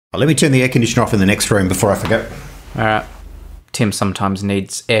Let me turn the air conditioner off in the next room before I forget. All right. Tim sometimes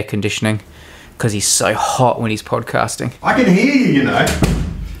needs air conditioning because he's so hot when he's podcasting. I can hear you, you know.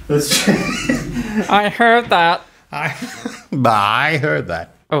 I heard that. I heard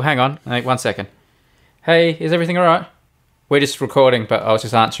that. Oh, hang on. Wait, 1 second. Hey, is everything all right? We're just recording, but I was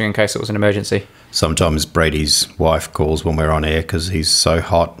just answering in case it was an emergency. Sometimes Brady's wife calls when we're on air because he's so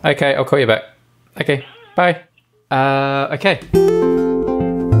hot. Okay, I'll call you back. Okay, bye. Okay.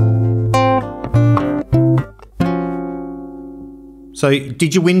 So,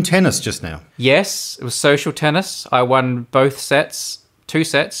 did you win tennis just now? Yes, it was social tennis. I won both sets, 2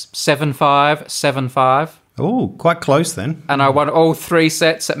 sets, 7-5, 7-5. Oh, quite close then. And I won all 3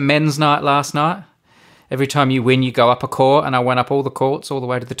 sets at men's night last night. Every time you win, you go up a court, and I went up all the courts, all the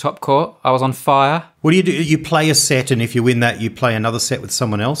way to the top court. I was on fire. What do? You play a set, and if you win that, you play another set with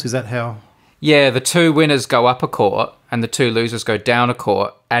someone else? Is that how? Yeah, the 2 winners go up a court, and the 2 losers go down a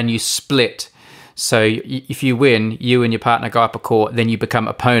court, and you split. So if you win, you and your partner go up a court, then you become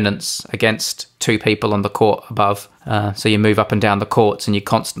opponents against 2 people on the court above. So you move up and down the courts and you're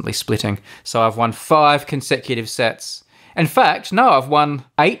constantly splitting. So I've won 5 consecutive sets. In fact, no, I've won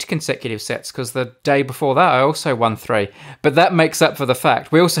 8 consecutive sets because the day before that I also won 3. But that makes up for the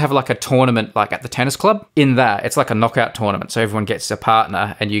fact we also have like a tournament like at the tennis club. In that, it's like a knockout tournament. So everyone gets a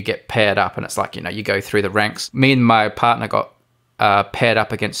partner and you get paired up and it's like, you know, you go through the ranks. Me and my partner got paired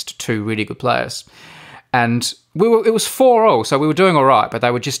up against 2 really good players. And it was 4-all, so we were doing all right, but they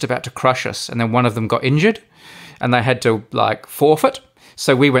were just about to crush us. And then one of them got injured and they had to like forfeit.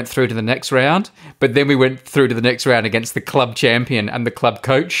 So we went through to the next round, but then we went through to the next round against the club champion and the club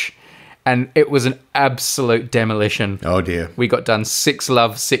coach. And it was an absolute demolition. Oh dear. We got done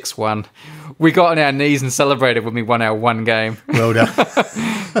 6-love, 6-1. We got on our knees and celebrated when we won our 1 game. Well done.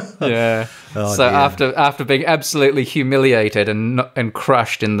 Yeah. Oh, so dear. after being absolutely humiliated and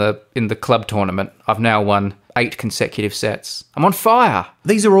crushed in the club tournament, I've now won 8 consecutive sets. I'm on fire.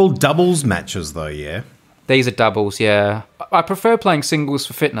 These are all doubles matches though, yeah? These are doubles, yeah. I prefer playing singles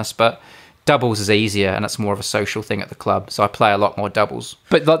for fitness, but doubles is easier and it's more of a social thing at the club. So I play a lot more doubles.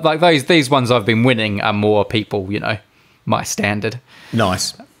 But like these ones I've been winning are more people, you know, my standard.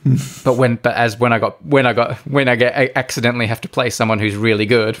 Nice. But when I accidentally have to play someone who's really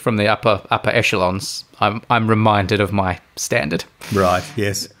good from the upper echelons, I'm reminded of my standard. Right.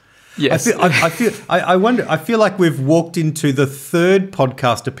 Yes. Yes. I feel like we've walked into the 3rd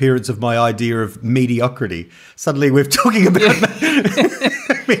podcast appearance of my idea of mediocrity. Suddenly we're talking about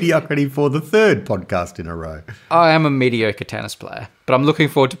mediocrity for the 3rd podcast in a row. I am a mediocre tennis player, but I'm looking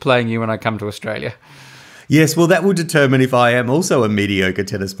forward to playing you when I come to Australia. Yes, well, that will determine if I am also a mediocre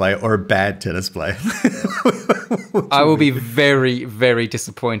tennis player or a bad tennis player. I will be very, very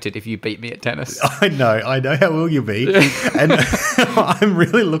disappointed if you beat me at tennis. I know. How will you be? And I'm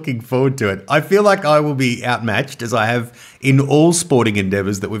really looking forward to it. I feel like I will be outmatched, as I have in all sporting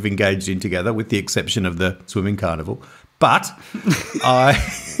endeavours that we've engaged in together, with the exception of the swimming carnival. But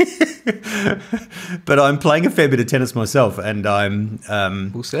but I'm playing a fair bit of tennis myself, and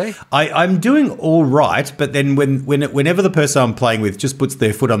We'll see. I'm doing all right, but then whenever the person I'm playing with just puts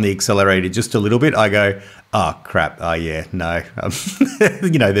their foot on the accelerator just a little bit, I go, oh crap, oh yeah, no,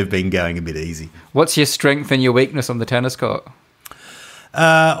 you know, they've been going a bit easy. What's your strength and your weakness on the tennis court?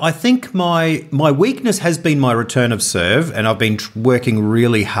 I think my weakness has been my return of serve, and I've been working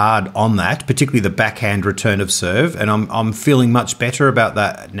really hard on that, particularly the backhand return of serve, and I'm feeling much better about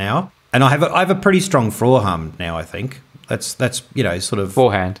that now. And I have a pretty strong forehand now. I think that's you know, sort of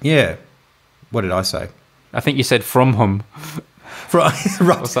Forehand. Yeah. What did I say? I think you said from hum. Right.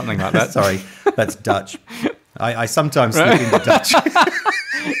 Or something like that. Sorry, that's Dutch. I sometimes slip into Dutch.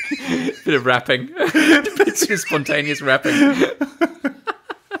 Bit of rapping. Bit of spontaneous rapping.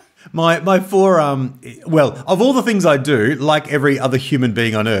 My forearm, well, of all the things I do, like every other human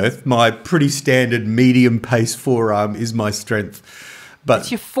being on earth, my pretty standard medium pace forearm is my strength. But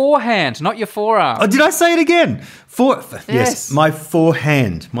it's your forehand, not your forearm. Oh, did I say it again? Yes, my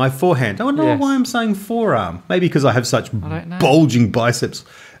forehand. I wonder why I'm saying forearm. Maybe because I have such bulging biceps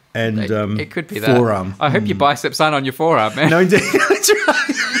and it could be forearm. That. I hope your biceps aren't on your forearm, man. No, indeed. That's right.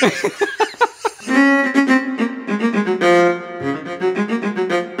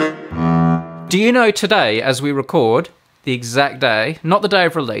 Do you know today, as we record, the exact day, not the day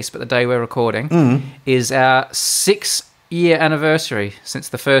of release, but the day we're recording, is our 6-year anniversary since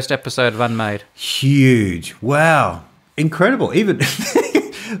the first episode of Unmade. Huge. Wow. Incredible. Even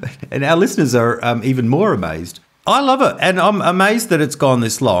and our listeners are even more amazed. I love it. And I'm amazed that it's gone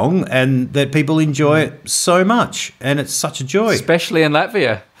this long and that people enjoy it so much. And it's such a joy. Especially in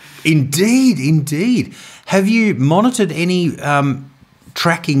Latvia. Indeed. Have you monitored any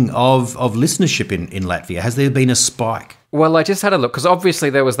tracking of listenership in Latvia? Has there been a spike? Well, I just had a look, because obviously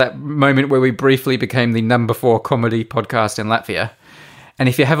there was that moment where we briefly became the number 4 comedy podcast in Latvia. And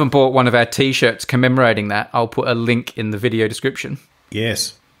if you haven't bought one of our T-shirts commemorating that, I'll put a link in the video description.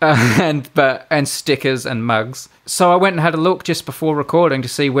 Yes. And stickers and mugs. So I went and had a look just before recording to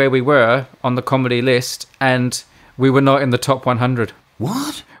see where we were on the comedy list, and we were not in the top 100.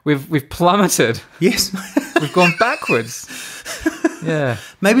 What? We've plummeted. Yes. We've gone backwards. Yeah.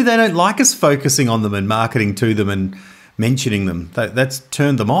 Maybe they don't like us focusing on them and marketing to them and mentioning them. That's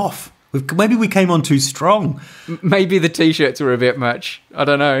turned them off. Maybe we came on too strong. Maybe the T-shirts were a bit much. I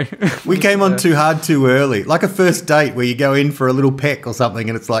don't know. We came on too hard too early. Like a first date where you go in for a little peck or something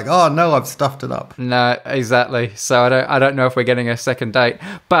and it's like, oh, no, I've stuffed it up. No, exactly. So I don't know if we're getting a second date.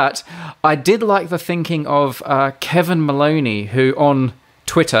 But I did like the thinking of Kevin Maloney, who on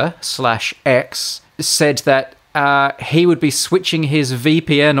Twitter/X said that he would be switching his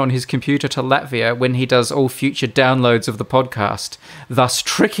VPN on his computer to Latvia when he does all future downloads of the podcast, thus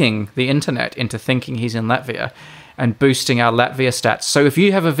tricking the internet into thinking he's in Latvia and boosting our Latvia stats. So if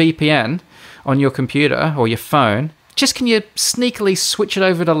you have a VPN on your computer or your phone, just can you sneakily switch it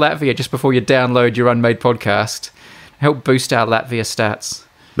over to Latvia just before you download your Unmade podcast? Help boost our Latvia stats.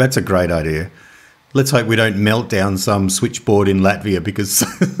 That's a great idea. Let's hope we don't melt down some switchboard in Latvia because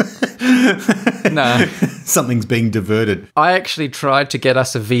no, something's being diverted. I actually tried to get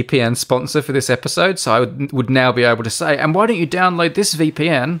us a VPN sponsor for this episode, so I would now be able to say, and why don't you download this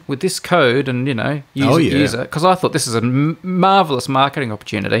VPN with this code and, use it? Because I thought this is a marvellous marketing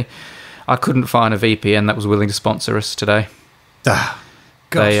opportunity. I couldn't find a VPN that was willing to sponsor us today. Ah,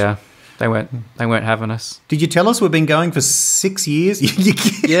 gosh. They weren't having us. Did you tell us we've been going for 6 years?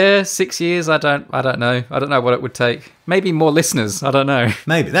 Yeah, 6 years. I don't know. I don't know what it would take. Maybe more listeners. I don't know.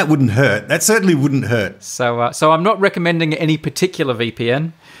 Maybe that wouldn't hurt. That certainly wouldn't hurt. So I'm not recommending any particular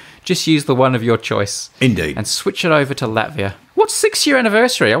VPN. Just use the one of your choice. Indeed. And switch it over to Latvia. What's 6-year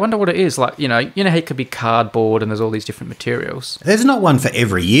anniversary? I wonder what it is. Like, how it could be cardboard and there's all these different materials. There's not one for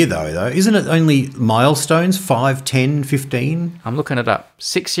every year, though. Isn't it only milestones? 5, 10, 15? I'm looking it up.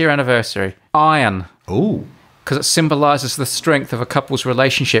 6-year anniversary. Iron. Ooh. Because it symbolises the strength of a couple's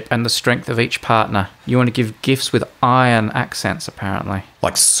relationship and the strength of each partner. You want to give gifts with iron accents, apparently.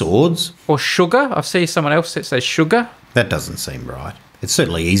 Like swords? Or sugar. I've seen someone else that says sugar. That doesn't seem right. It's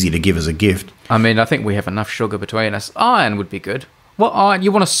certainly easy to give as a gift. I mean, I think we have enough sugar between us. Iron would be good. What iron?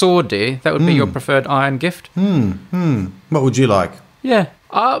 You want a sword, do you? That would be your preferred iron gift? What would you like? Yeah.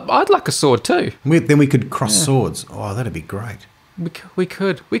 I'd like a sword too. Then we could cross swords. Oh, that'd be great. We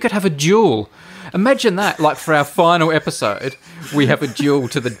could. We could have a duel. Imagine that. Like for our final episode, we have a duel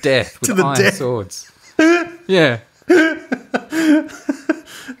to the death with iron swords. Yeah.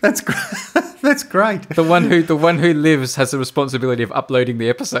 That's great. That's great. The one who lives has the responsibility of uploading the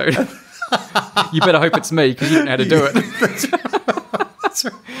episode. You better hope it's me because you don't know how to do it. That's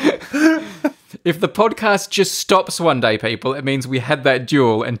right. If the podcast just stops one day, people, it means we had that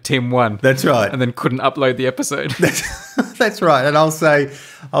duel and Tim won. That's right. And then couldn't upload the episode. That's right. And I'll say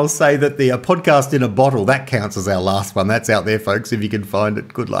that the podcast in a bottle, that counts as our last one. That's out there, folks. If you can find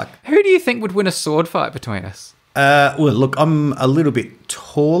it, good luck. Who do you think would win a sword fight between us? Well, look, I'm a little bit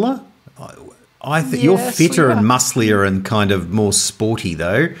taller. I think you're fitter and musclier and kind of more sporty,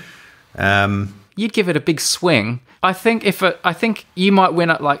 though. You'd give it a big swing. I think you might win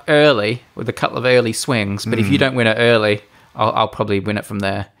it like early with a couple of early swings, but if you don't win it early, I'll probably win it from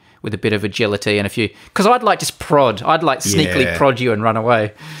there with a bit of agility and a few. Because I'd like just prod. I'd like sneakily prod you and run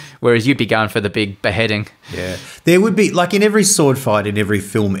away, whereas you'd be going for the big beheading. Yeah, there would be like in every sword fight in every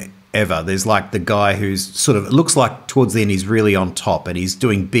film ever, there's like the guy who's sort of, it looks like towards the end he's really on top and he's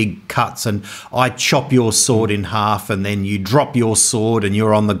doing big cuts and I chop your sword in half and then you drop your sword and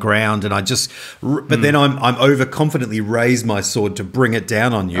you're on the ground and I just, but then I'm overconfidently raise my sword to bring it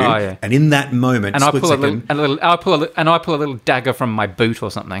down on you. And in that moment, and I pull a little dagger from my boot or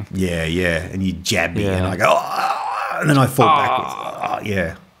something. Yeah, and you jab me and I go, oh, and then I fall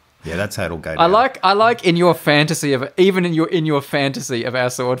backwards. Yeah, that's how it'll go down. I like in your fantasy of our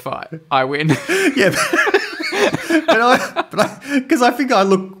sword fight, I win. Yeah, because I think I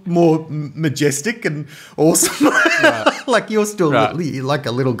look more majestic and awesome. Right. Like you're still like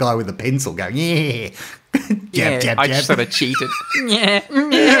a little guy with a pencil going, jab. I just sort of cheated.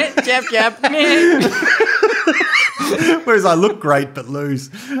 jab. Whereas I look great but lose.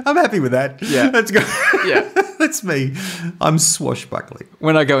 I'm happy with that. Yeah, that's good. Yeah, that's me. I'm swashbuckling.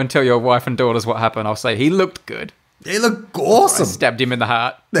 When I go and tell your wife and daughters what happened, I'll say he looked good. He looked awesome. I stabbed him in the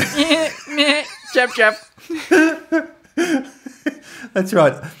heart. Jab. That's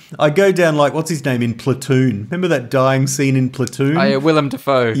right. I go down like, what's his name in Platoon? Remember that dying scene in Platoon? Oh, yeah, Willem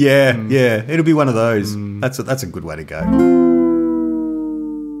Dafoe. Yeah, yeah. It'll be one of those. That's a good way to go.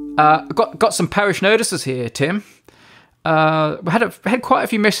 Got some parish notices here, Tim. Had quite a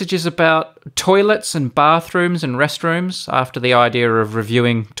few messages about toilets and bathrooms and restrooms after the idea of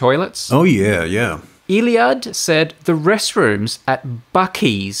reviewing toilets. Oh, yeah, yeah. Iliad said the restrooms at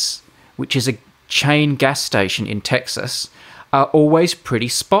Buc-ee's, which is a chain gas station in Texas, are always pretty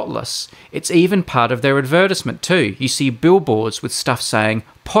spotless. It's even part of their advertisement too. You see billboards with stuff saying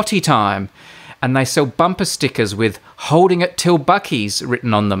potty time, and they sell bumper stickers with holding it till Buc-ee's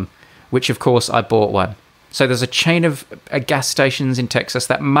written on them, which of course I bought one. So there's a chain of gas stations in Texas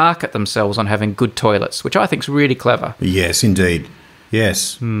that market themselves on having good toilets, which I think is really clever. Yes, indeed.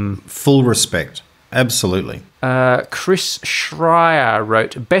 Yes. Full respect. Absolutely. Chris Schreier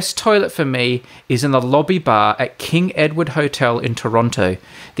wrote, best toilet for me is in the lobby bar at King Edward Hotel in Toronto.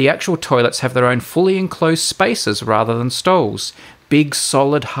 The actual toilets have their own fully enclosed spaces rather than stalls. Big,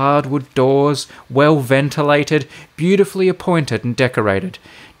 solid hardwood doors, well ventilated, beautifully appointed and decorated.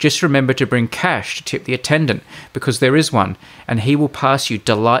 Just remember to bring cash to tip the attendant, because there is one, and he will pass you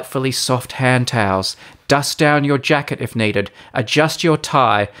delightfully soft hand towels, dust down your jacket if needed, adjust your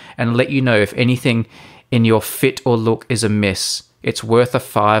tie, and let you know if anything in your fit or look is amiss. It's worth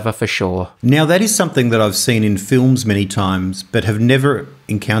 $5 for sure. Now, that is something that I've seen in films many times, but have never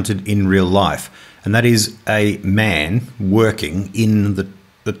encountered in real life. And that is a man working in the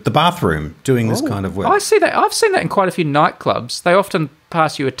bathroom doing this kind of work. I see that. I've seen that in quite a few nightclubs. They often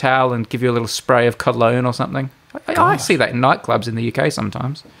pass you a towel and give you a little spray of cologne or something. I see that in nightclubs in the UK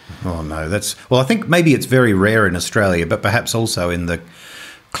sometimes. Oh, no. I think maybe it's very rare in Australia, but perhaps also in the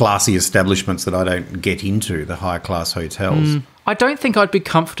classy establishments that I don't get into, the high-class hotels. I don't think I'd be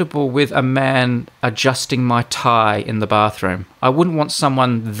comfortable with a man adjusting my tie in the bathroom. I wouldn't want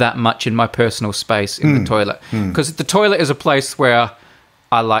someone that much in my personal space in the toilet, because the toilet is a place where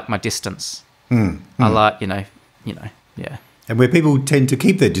I like my distance. I like, yeah. And where people tend to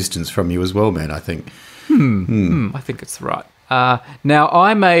keep their distance from you as well, man, I think. I think it's right. Now,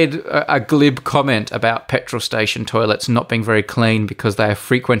 I made a glib comment about petrol station toilets not being very clean because they are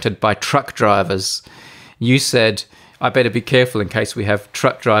frequented by truck drivers. You said, I better be careful in case we have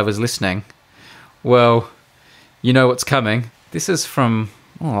truck drivers listening. Well, you know what's coming. This is from,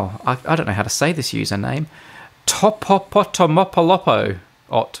 I don't know how to say this username. Topopotomopolopo.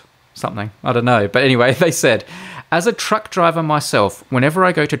 Something. I don't know. But anyway, they said, as a truck driver myself, whenever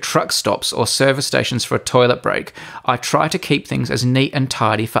I go to truck stops or service stations for a toilet break, I try to keep things as neat and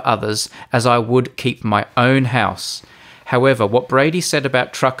tidy for others as I would keep my own house. However, what Brady said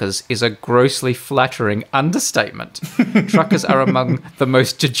about truckers is a grossly flattering understatement. Truckers are among the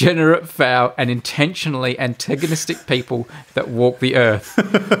most degenerate, foul, and intentionally antagonistic people that walk the earth.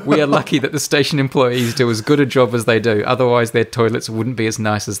 We are lucky that the station employees do as good a job as they do. Otherwise, their toilets wouldn't be as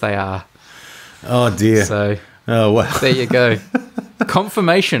nice as they are. Oh, dear. So, oh, wow. There you go.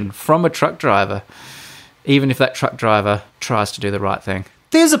 Confirmation from a truck driver, even if that truck driver tries to do the right thing.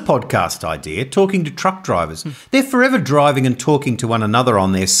 There's a podcast idea, talking to truck drivers. They're forever driving and talking to one another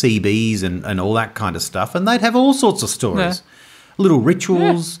on their CBs and all that kind of stuff, and they'd have all sorts of stories, little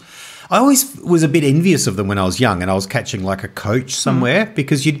rituals. Yeah. I always was a bit envious of them when I was young and I was catching like a coach somewhere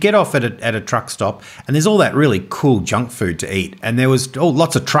because you'd get off at a truck stop and there's all that really cool junk food to eat, and there was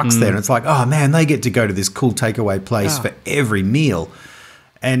lots of trucks there, and it's like, oh, man, they get to go to this cool takeaway place for every meal.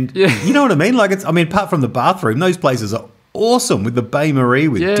 And you know what I mean? Like, apart from the bathroom, those places are awesome with the Bain Marie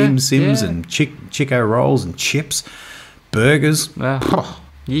with dim sims and Chico rolls and chips, burgers.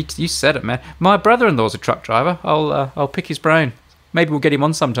 You said it, man. My brother-in-law's a truck driver. I'll pick his brain. Maybe we'll get him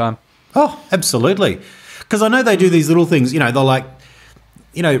on sometime. Oh, absolutely. Because I know they do these little things. They're like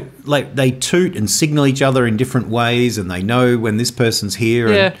they toot and signal each other in different ways, and they know when this person's here.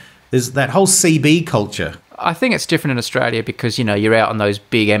 Yeah. And there's that whole CB culture. I think it's different in Australia because, you're out on those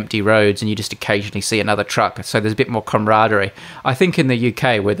big empty roads and you just occasionally see another truck. So there's a bit more camaraderie. I think in the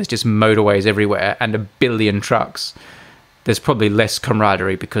UK, where there's just motorways everywhere and a billion trucks, there's probably less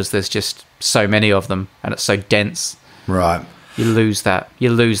camaraderie because there's just so many of them and it's so dense. Right. You lose that,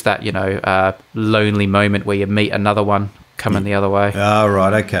 lonely moment where you meet another one coming the other way. Oh,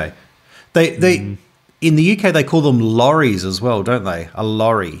 right, okay. They in the UK, they call them lorries as well, don't they? A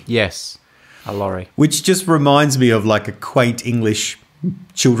lorry. Yes. A lorry. Which just reminds me of like a quaint English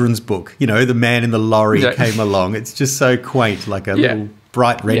children's book. The man in the lorry came along. It's just so quaint, like a little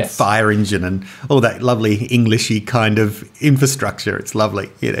bright red fire engine and all that lovely Englishy kind of infrastructure. It's lovely,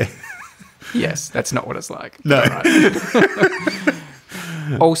 Yes, that's not what it's like. No. Right.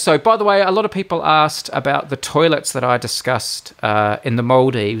 Also, by the way, a lot of people asked about the toilets that I discussed in the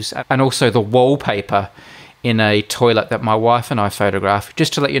Maldives, and also the wallpaper in a toilet that my wife and I photographed.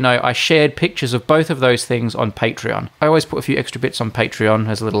 Just to let you know, I shared pictures of both of those things on Patreon. I always put a few extra bits on Patreon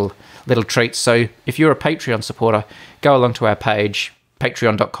as little treats. So if you're a Patreon supporter, go along to our page,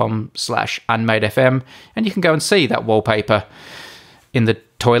 patreon.com/unmadefm, and you can go and see that wallpaper in the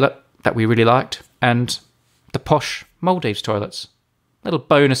toilet that we really liked, and the posh Maldives toilets. Little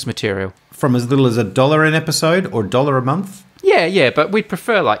bonus material. From as little as $1 an episode or $1 a month? Yeah, but we'd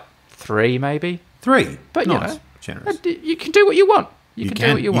prefer like 3 maybe. 3? But nice. You know, generous. You can do what you want. You can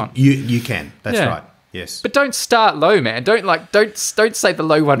do what you want. You can. That's right. Yes. But don't start low, man. Don't say the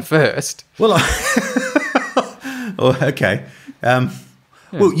low one first. Well, okay.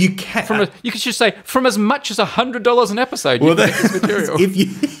 Well, you can. You could just say from as much as $100 an episode. You can get this material. If you.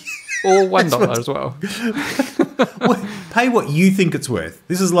 Or $1 as well. Well, pay what you think it's worth.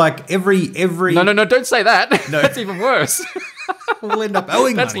 This is like every. No! Don't say that. No, that's even worse. We'll end up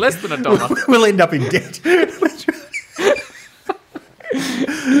owing That's money. less than $1. We'll end up in debt.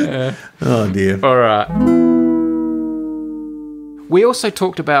 Oh dear. All right. We also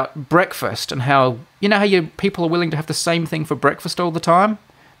talked about breakfast and how people are willing to have the same thing for breakfast all the time,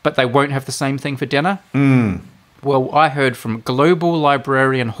 but they won't have the same thing for dinner. Well, I heard from Global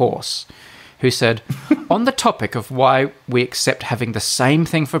Librarian Horse, who said, on the topic of why we accept having the same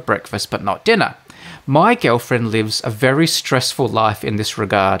thing for breakfast but not dinner, my girlfriend lives a very stressful life in this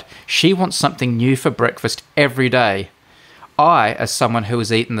regard. She wants something new for breakfast every day. I, as someone who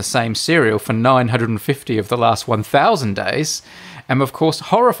has eaten the same cereal for 950 of the last 1,000 days, am of course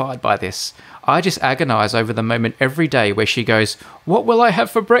horrified by this. I just agonise over the moment every day where she goes, "What will I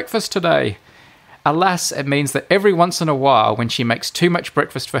have for breakfast today?" Alas, it means that every once in a while, when she makes too much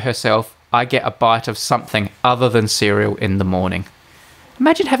breakfast for herself, I get a bite of something other than cereal in the morning.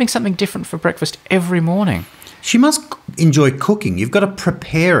 Imagine having something different for breakfast every morning. She must enjoy cooking. You've got to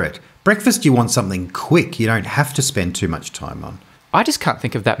prepare it. Breakfast, you want something quick. You don't have to spend too much time on. I just can't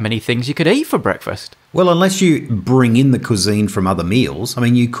think of that many things you could eat for breakfast. Well, unless you bring in the cuisine from other meals. I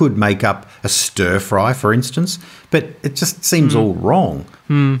mean, you could make up a stir fry, for instance, but it just seems all wrong.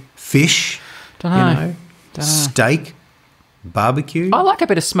 Fish, Dunno. steak, barbecue. I like a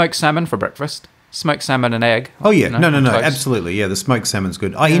bit of smoked salmon for breakfast. Smoked salmon and egg. Oh, yeah. No, toast. absolutely. Yeah, the smoked salmon's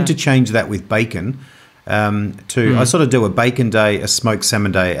good. I interchange that with bacon. I sort of do a bacon day, a smoked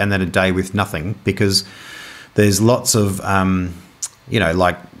salmon day, and then a day with nothing, because there's lots of,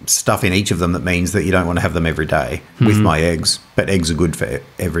 like stuff in each of them that means that you don't want to have them every day with my eggs. But eggs are good for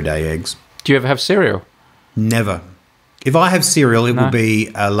everyday eggs. Do you ever have cereal? Never. If I have cereal, it will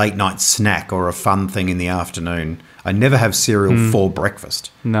be a late night snack or a fun thing in the afternoon. I never have cereal for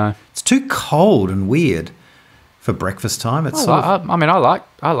breakfast. No. It's too cold and weird for breakfast time. It's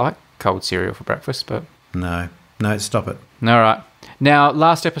I like cold cereal for breakfast, but no, stop it. All right. Now,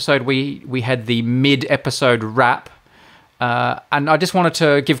 last episode we had the mid-episode wrap, and I just wanted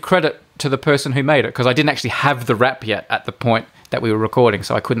to give credit to the person who made it, because I didn't actually have the wrap yet at the point that we were recording,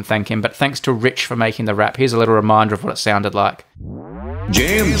 so I couldn't thank him. But thanks to Rich for making the wrap. Here's a little reminder of what it sounded like.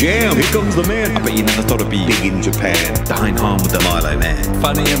 Jam, here comes the man. I bet you never thought it'd be big in Japan. Dying home with the Milo man.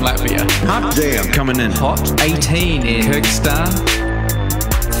 Funny in Latvia. Hot damn, coming in. Hot 18 in Kyrgyzstan.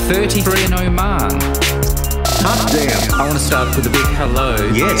 33 in Oman. Hot damn. I want to start with a big hello.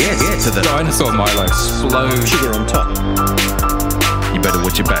 Yes, to the Dinosaur Milo. Explode. sugar on top. You better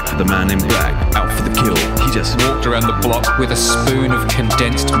watch your back for the man in black. Out for the kill. He just Walked around the block with a spoon of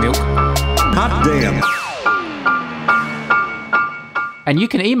condensed milk. hot damn. And you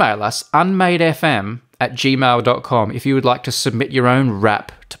can email us, unmadefm@gmail.com, if you would like to submit your own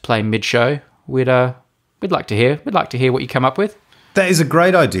rap to play mid-show. We'd like to hear what you come up with. That is a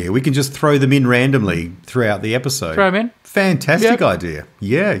great idea. We can just throw them in randomly throughout the episode. Throw them in. Fantastic idea.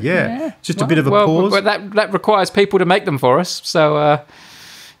 Yeah. Just a bit of a pause. Well, that requires people to make them for us. So,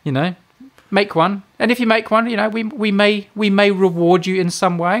 make one. And if you make one, we may reward you in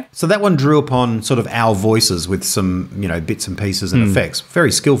some way. So that one drew upon sort of our voices with some, bits and pieces and effects.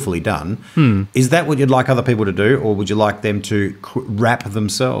 Very skillfully done. Is that what you'd like other people to do, or would you like them to rap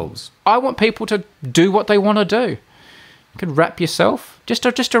themselves? I want people to do what they want to do. You could rap yourself. Just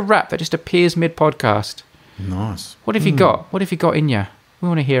a rap that just appears mid-podcast. Nice. What have you got? What have you got in you? We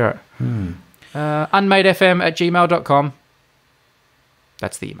want to hear it. Unmadefm@gmail.com.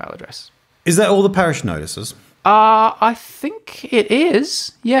 That's the email address. Is that all the parish notices? I think it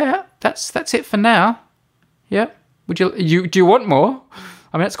is. Yeah, that's it for now. Yeah. Would do you want more?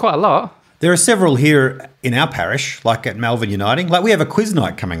 I mean, it's quite a lot. There are several here in our parish, like at Malvern Uniting. Like we have a quiz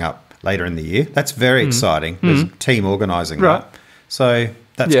night coming up later in the year. That's very exciting. There's a team organising Right. that. So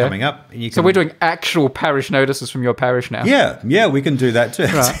that's Yeah. coming up. And you can, So we're doing actual parish notices from your parish now. Yeah, we can do that too.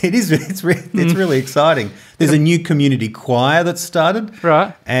 Right. It's really exciting. There's a new community choir that started.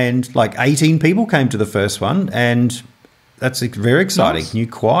 Right. And like 18 people came to the first one, and that's very exciting. Nice. New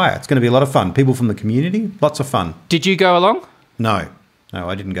choir. It's going to be a lot of fun. People from the community, lots of fun. Did you go along? No,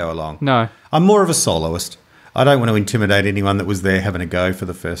 I didn't go along. No. I'm more of a soloist. I don't want to intimidate anyone that was there having a go for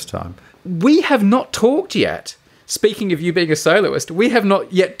the first time. We have not talked yet. Speaking of you being a soloist, we have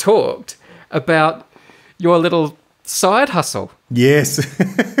not yet talked about your little side hustle. Yes.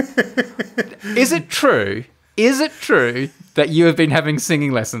 Is it true? Is it true that you have been having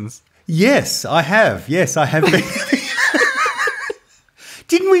singing lessons? Yes, I have. Been.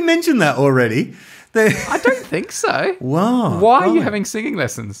 Didn't we mention that already? I don't think so. Wow. Why are you right. having singing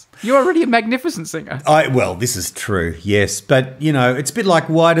lessons? You're already a magnificent singer. Well, this is true, yes. But, it's a bit like,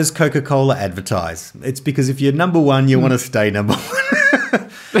 why does Coca-Cola advertise? It's because if you're number one, you want to stay number one.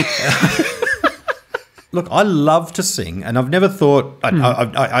 Look, I love to sing, and I've never thought,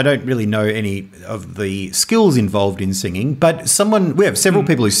 I don't really know any of the skills involved in singing, but we have several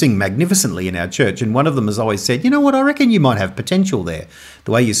people who sing magnificently in our church, and one of them has always said, you know what, I reckon you might have potential there,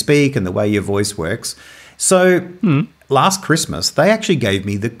 the way you speak and the way your voice works. So last Christmas, they actually gave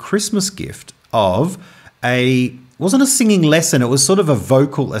me the Christmas gift of wasn't a singing lesson, it was sort of a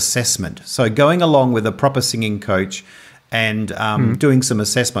vocal assessment. So going along with a proper singing coach and doing some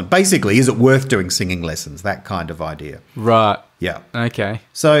assessment. Basically, is it worth doing singing lessons? That kind of idea. Right. Yeah. Okay.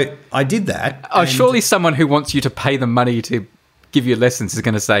 So I did that. Oh, surely someone who wants you to pay them money to give you lessons is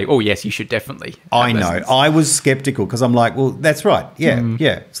going to say, oh, yes, you should definitely have I know. lessons. I was skeptical because I'm like, well, that's right. Yeah,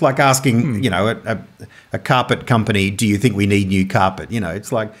 yeah. It's like asking, a carpet company, do you think we need new carpet?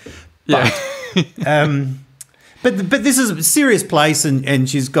 It's like, Yeah. But this is a serious place, and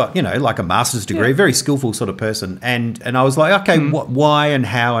she's got, like a master's degree, very skillful sort of person. And I was like, okay, why and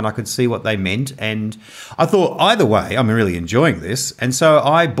how? And I could see what they meant. And I thought, either way, I'm really enjoying this. And so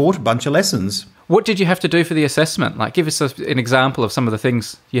I bought a bunch of lessons. What did you have to do for the assessment? Like, give us an example of some of the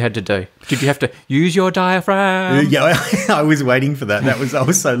things you had to do. Did you have to use your diaphragm? Yeah, I was waiting for that. I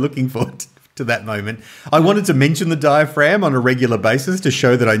was so looking forward to that moment. I wanted to mention the diaphragm on a regular basis to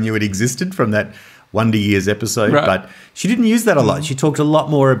show that I knew it existed from that Wonder Years episode, right. But she didn't use that a lot. She talked a lot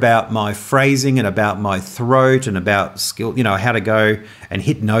more about my phrasing and about my throat and about skill, how to go and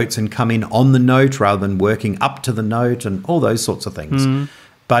hit notes and come in on the note rather than working up to the note and all those sorts of things.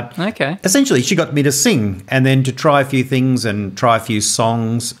 But essentially she got me to sing and then to try a few things and try a few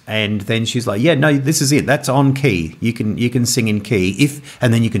songs, and then she's like, yeah, no, this is it. That's on key. You can sing in key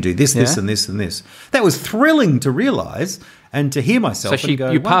and then you can do this, this and this and this. That was thrilling to realise and to hear myself So and go,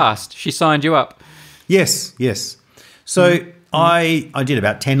 you wow. passed. She signed you up. Yes. So I did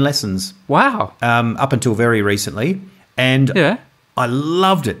about 10 lessons. Wow. Up until very recently. And Yeah. I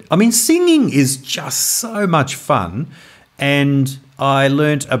loved it. I mean, singing is just so much fun. And I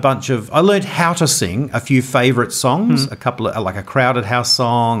learnt how to sing a few favourite songs, a couple of, like a Crowded House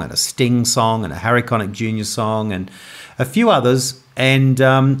song and a Sting song and a Harry Connick Jr. song and a few others. And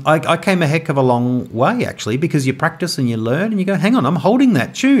I came a heck of a long way, actually, because you practice and you learn and you go, hang on, I'm holding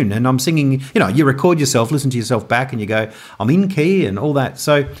that tune and I'm singing, you record yourself, listen to yourself back and you go, I'm in key and all that.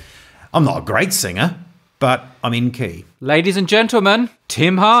 So I'm not a great singer, but I'm in key. Ladies and gentlemen,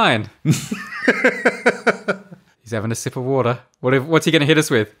 Tim Hine. He's having a sip of water. What's he going to hit us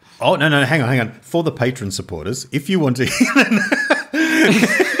with? Oh, no, hang on. For the patron supporters, if you want to...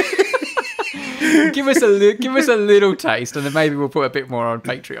 give us a little taste, and then maybe we'll put a bit more on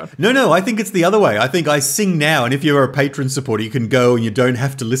Patreon. No, I think it's the other way. I think I sing now, and if you're a patron supporter, you can go and you don't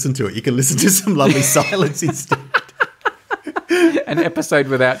have to listen to it. You can listen to some lovely silence instead. An episode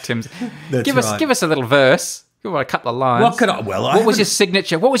without Tim's. Give us a little verse. Give us a couple of lines. What could I? Well, what was your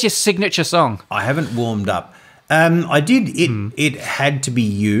signature song? I haven't warmed up. I did. It had to be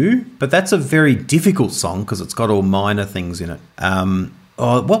You, but that's a very difficult song because it's got all minor things in it.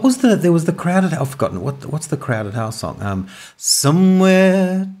 What was there was the Crowded House. I've forgotten. What's the Crowded House song?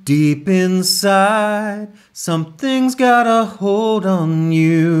 Somewhere deep inside, something's got a hold on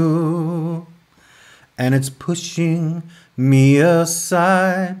you, and it's pushing me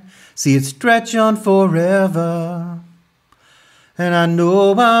aside. See it stretch on forever, and I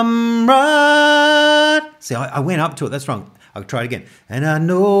know I'm right. See, I went up to it. That's wrong. I'll try it again. And I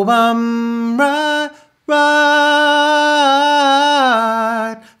know I'm right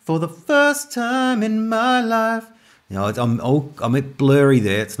for the first time in my life. I'm a bit blurry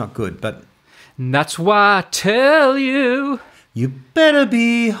there. It's not good, but And that's why I tell you, you better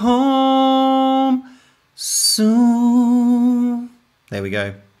be home soon. There we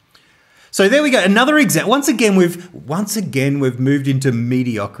go. So there we go. Another example. Once again, we've moved into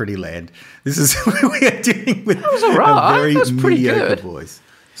mediocrity land. This is we are dealing with was all right. a very That's pretty mediocre good. voice.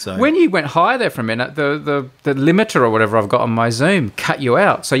 So When you went high there for a minute, the limiter or whatever I've got on my Zoom cut you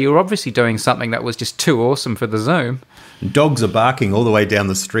out. So you were obviously doing something that was just too awesome for the Zoom. dogs are barking all the way down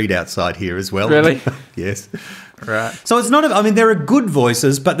the street outside here as well. Really? Yes. Right. So it's not. I mean, there are good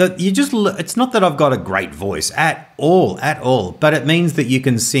voices, but it's not that I've got a great voice at all. But it means that you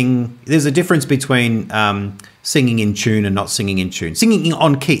can sing. There's a difference between singing in tune and not singing in tune. Singing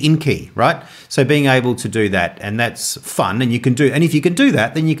in key, right? So being able to do that, and that's fun. And if you can do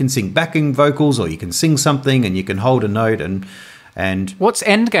that, then you can sing backing vocals, or you can sing something, and you can hold a note and. What's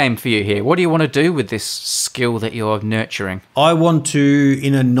endgame for you here? What do you want to do with this skill that you're nurturing? I want to,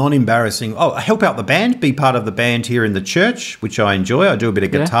 in a non-embarrassing, help out the band, be part of the band here in the church, which I enjoy. I do a bit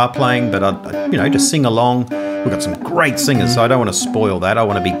of guitar playing, but I just sing along. We've got some great singers, so I don't want to spoil that. I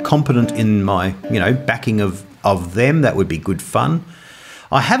want to be competent in my, backing of them. That would be good fun.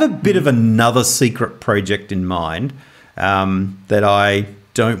 I have a bit of another secret project in mind that I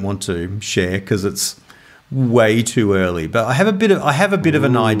don't want to share because it's way too early, but I have a bit of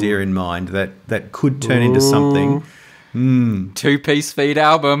an idea in mind that could turn into something. 2-piece feed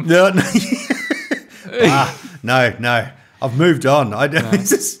album. No, no. I've moved on.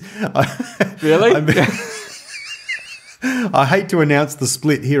 Really? I hate to announce the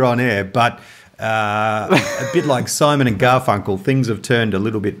split here on air, but a bit like Simon and Garfunkel, things have turned a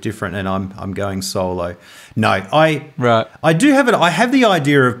little bit different, and I'm going solo. No, I do have it. I have the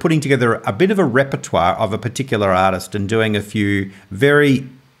idea of putting together a bit of a repertoire of a particular artist and doing a few very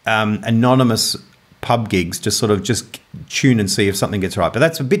anonymous pub gigs to sort of just tune and see if something gets right. But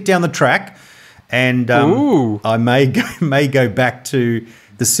that's a bit down the track, and I may go back to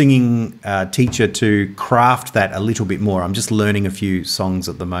the singing teacher to craft that a little bit more. I'm just learning a few songs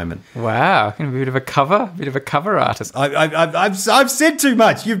at the moment. Wow, a bit of a cover artist. I've said too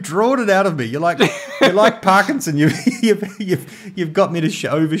much. You've drawn it out of me. You're like Parkinson. You've got me to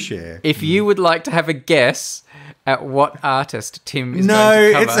overshare. If you would like to have a guess at what artist Tim is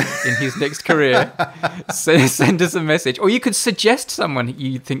going to cover in his next career, send us a message. Or you could suggest someone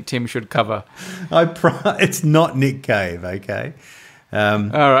you think Tim should cover. It's not Nick Cave, okay? All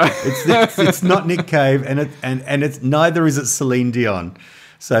right. It's not Nick Cave, and it's neither is it Celine Dion.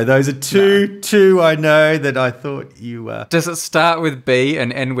 So those are two I know that I thought you. Does it start with B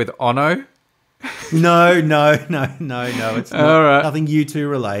and end with Ono? No. It's not, all right. Nothing U2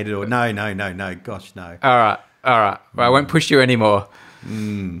 related or no. Gosh, no. All right. Well, I won't push you anymore.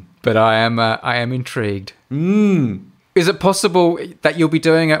 But I am intrigued. Is it possible that you'll be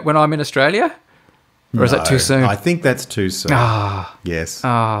doing it when I'm in Australia? Or is that too soon? I think that's too soon. Yes.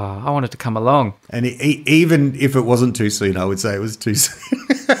 I wanted to come along. And even if it wasn't too soon, I would say it was too soon.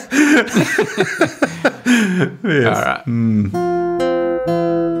 Yes. All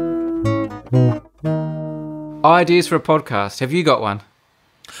right. Ideas for a podcast. Have you got one?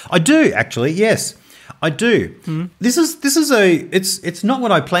 I do, actually. Yes, I do. This is it's not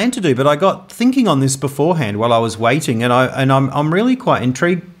what I planned to do, but I got thinking on this beforehand while I was waiting, and I'm really quite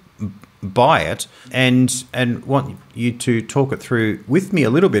intrigued by it and want you to talk it through with me a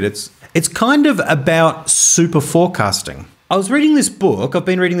little bit. It's kind of about super forecasting. I was reading this book. I've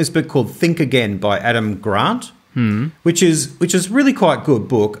been reading this book called Think Again by Adam Grant, which is really quite good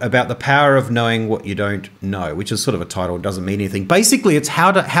book about the power of knowing what you don't know, which is sort of a title, doesn't mean anything. Basically, it's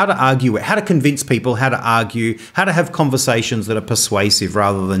how to argue, how to convince people, how to argue, how to have conversations that are persuasive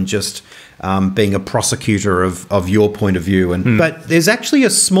rather than just being a prosecutor of your point of view. But there's actually a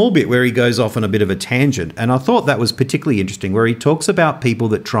small bit where he goes off on a bit of a tangent, and I thought that was particularly interesting, where he talks about people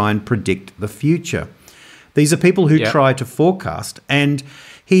that try and predict the future. These are people who try to forecast, and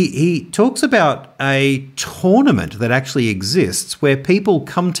he talks about a tournament that actually exists where people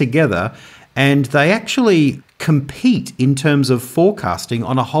come together and they actually compete in terms of forecasting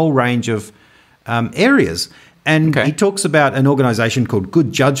on a whole range of areas. And he talks about an organisation called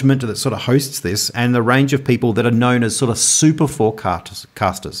Good Judgment that sort of hosts this, and the range of people that are known as sort of super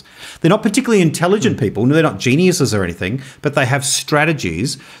forecasters. They're not particularly intelligent people. They're not geniuses or anything, but they have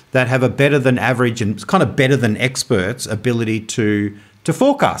strategies that have a better than average and kind of better than experts ability to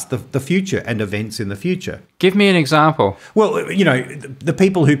forecast the future and events in the future. Give me an example. Well, you know, the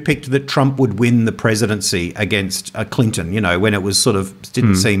people who picked that Trump would win the presidency against Clinton, you know, when it was sort of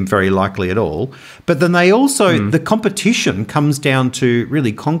didn't seem very likely at all. But then they also, the competition comes down to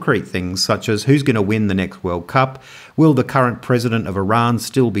really concrete things such as who's going to win the next World Cup? Will the current president of Iran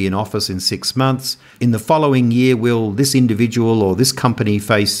still be in office in 6 months? In the following year, will this individual or this company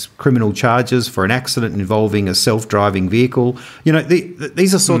face criminal charges for an accident involving a self-driving vehicle? You know,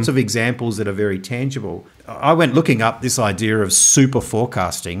 these are sorts of examples that are very tangible. I went looking up this idea of super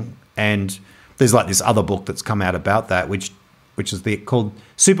forecasting, and there's like this other book that's come out about that, which is called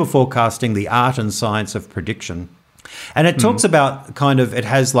Super Forecasting, the Art and Science of Prediction. And it talks about it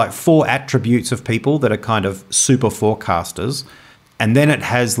has like 4 attributes of people that are kind of super forecasters. And then it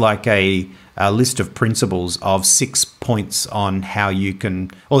has like a list of principles of 6 points on how you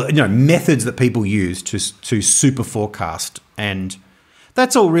can, or, you know, methods that people use to super forecast. And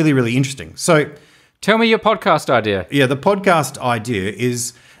that's all really, really interesting. So tell me your podcast idea. Yeah, the podcast idea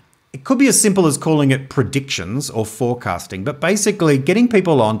is, it could be as simple as calling it predictions or forecasting, but basically getting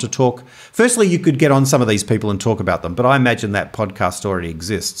people on to talk. Firstly, you could get on some of these people and talk about them, but I imagine that podcast already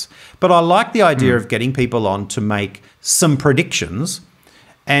exists. But I like the idea of getting people on to make some predictions,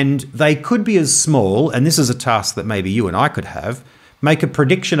 and they could be as small, and this is a task that maybe you and I could have, make a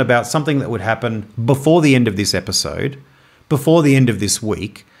prediction about something that would happen before the end of this episode, before the end of this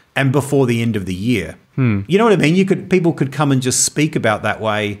week, and before the end of the year. You know what I mean? People could come and just speak about that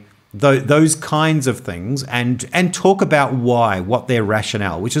way, those kinds of things, and talk about what their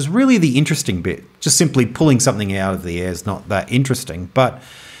rationale, which is really the interesting bit. Just simply pulling something out of the air is not that interesting, but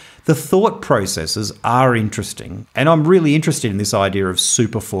the thought processes are interesting. And I'm really interested in this idea of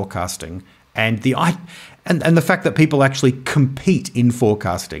super forecasting and the fact that people actually compete in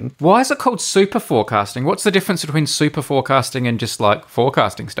forecasting. Why is it called super forecasting? What's the difference between super forecasting and just like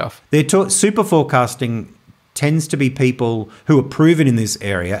forecasting stuff? Super forecasting tends to be people who are proven in this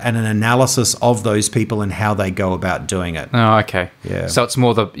area and an analysis of those people and how they go about doing it. Oh, okay. Yeah. So it's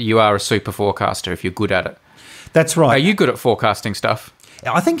more you are a super forecaster if you're good at it. That's right. Are you good at forecasting stuff?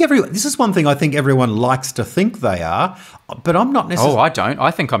 I think this is one thing I think everyone likes to think they are, but I'm not necessarily. Oh, I don't.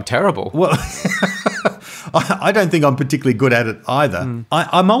 I think I'm terrible. Well, I don't think I'm particularly good at it either.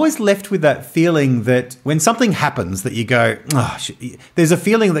 I'm always left with that feeling that when something happens that you go, there's a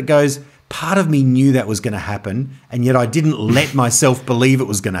feeling that goes, part of me knew that was going to happen, and yet I didn't let myself believe it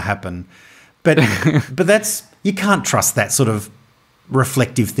was going to happen. But you can't trust that sort of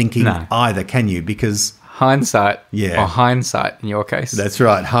reflective thinking either, can you? Because hindsight. Yeah. Or hindsight in your case. That's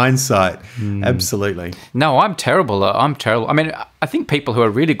right. Hindsight. Absolutely. No, I'm terrible. I mean, I think people who are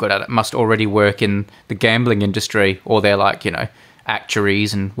really good at it must already work in the gambling industry, or they're like, you know,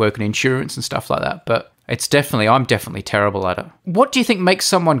 actuaries and work in insurance and stuff like that. But I'm definitely terrible at it. What do you think makes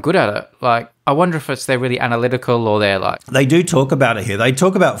someone good at it? Like, I wonder if they're really analytical or they're like... They do talk about it here. They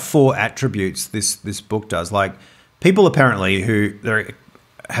talk about 4 attributes, this book does. Like, people apparently who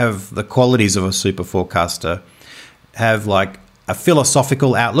have the qualities of a super forecaster have like a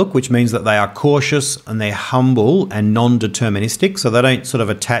philosophical outlook, which means that they are cautious and they're humble and non-deterministic. So they don't sort of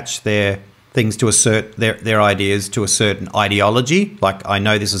attach their things to assert their ideas to a certain ideology. Like, I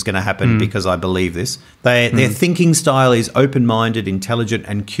know this is going to happen because I believe this. Their thinking style is open-minded, intelligent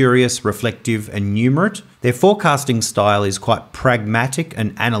and curious, reflective and numerate. Their forecasting style is quite pragmatic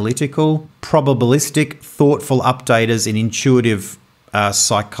and analytical, probabilistic, thoughtful updaters and intuitive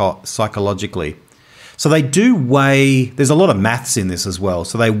psychologically. So they do weigh, there's a lot of maths in this as well.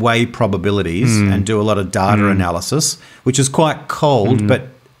 So they weigh probabilities and do a lot of data analysis, which is quite cold, but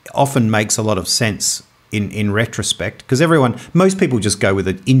often makes a lot of sense in retrospect, because most people just go with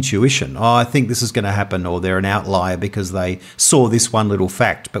an intuition. Oh, I think this is going to happen, or they're an outlier because they saw this one little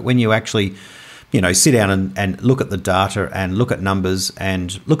fact. But when you actually, you know, sit down and look at the data and look at numbers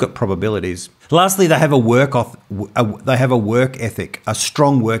and look at probabilities. Lastly, they have a work ethic, a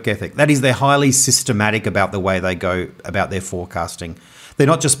strong work ethic. That is, they're highly systematic about the way they go about their forecasting. They're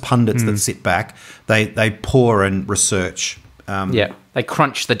not just pundits that sit back. They pore and research. They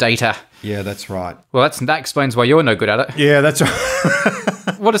crunch the data. Yeah, that's right. Well, that explains why you're no good at it. Yeah, that's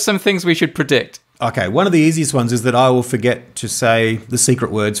right. What are some things we should predict? Okay, one of the easiest ones is that I will forget to say the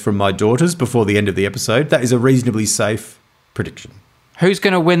secret words from my daughters before the end of the episode. That is a reasonably safe prediction. Who's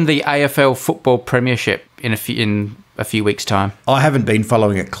going to win the AFL Football Premiership in a few weeks' time? I haven't been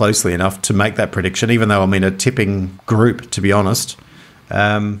following it closely enough to make that prediction, even though I'm in a tipping group, to be honest.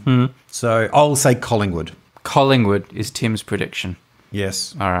 So I'll say Collingwood. Collingwood is Tim's prediction.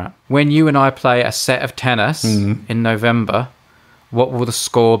 Yes. All right. When you and I play a set of tennis in November, what will the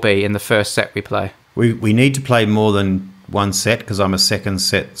score be in the first set we play? We need to play more than one set because I'm a second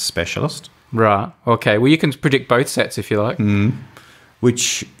set specialist. Right. Okay. Well, you can predict both sets if you like.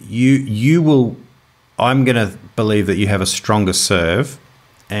 Which you will. I'm going to believe that you have a stronger serve,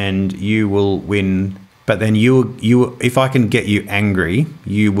 and you will win. But then you, if I can get you angry,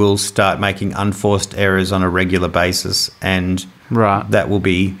 you will start making unforced errors on a regular basis, and that will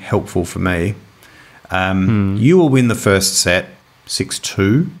be helpful for me. You will win the first set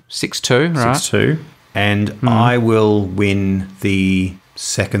 6-2. 6-2, right? 6-2. And I will win the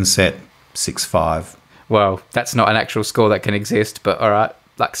second set 6-5. Well, that's not an actual score that can exist, but all right.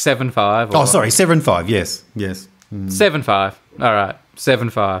 Like 7-5. Oh, sorry, 7-5. Yes. 7-5. All right.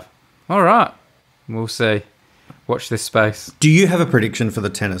 7-5. All right. We'll see. Watch this space. Do you have a prediction for our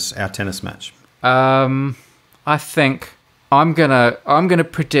tennis match? I think I'm gonna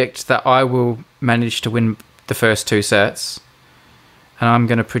predict that I will manage to win the first two sets, and I'm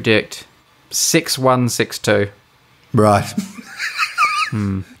gonna predict 6-1, 6-2. Right.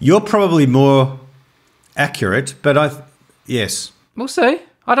 You're probably more accurate, but yes. We'll see.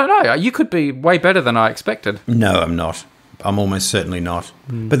 I don't know. You could be way better than I expected. No, I'm not. I'm almost certainly not.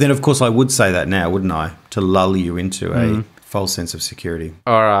 But then, of course, I would say that now, wouldn't I? To lull you into a false sense of security.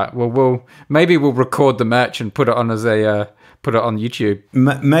 All right. Well, maybe we'll record the match and put it on as put it on YouTube.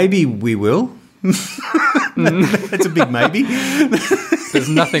 Maybe we will. That's a big maybe. There's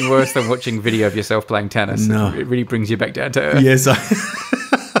nothing worse than watching video of yourself playing tennis. No. It really brings you back down to earth. Yes, I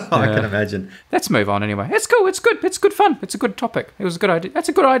can imagine. Let's move on anyway. It's cool. It's good. It's good fun. It's a good topic. It was a good idea. That's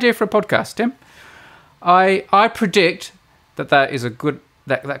a good idea for a podcast, Tim. I predict that is a good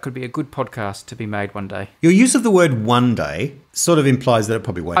that could be a good podcast to be made one day. Your use of the word "one day" sort of implies that it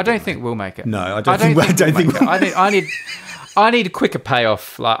probably won't. I don't think we'll make it. No, I don't think we'll make it. I need a quicker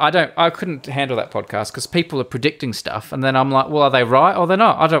payoff. Like I couldn't handle that podcast because people are predicting stuff, and then I'm like, well, are they right or they're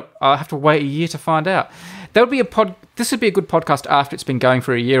not? I have to wait a year to find out. This would be a good podcast after it's been going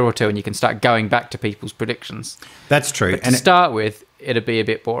for a year or two, and you can start going back to people's predictions. That's true. But to start with, it'd be a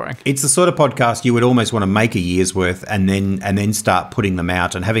bit boring. It's the sort of podcast you would almost want to make a year's worth and then start putting them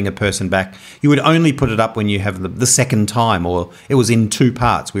out and having a person back. You would only put it up when you have the second time, or it was in two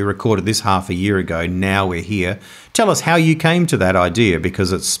parts. We recorded this half a year ago. Now we're here. Tell us how you came to that idea,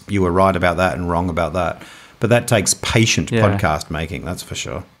 because you were right about that and wrong about that. But that takes patient podcast making, that's for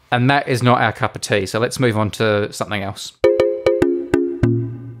sure. And that is not our cup of tea. So let's move on to something else.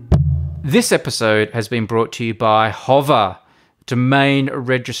 This episode has been brought to you by Hover, domain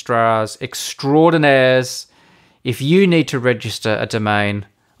registrars extraordinaires. If you need to register a domain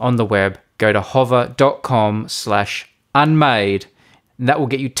on the web, go to hover.com/unmade, and that will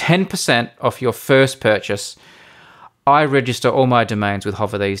get you 10% off your first purchase. I register all my domains with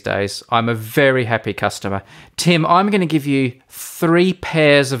Hover these days. I'm a very happy customer. Tim, I'm going to give you 3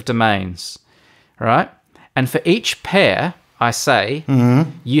 pairs of domains, right? And for each pair, I say,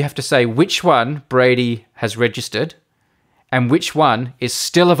 you have to say which one Brady has registered and which one is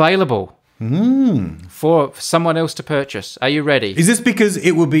still available for someone else to purchase. Are you ready? Is this because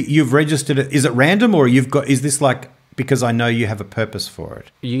it will be you've registered it? Is it random, or is this like because I know you have a purpose for it?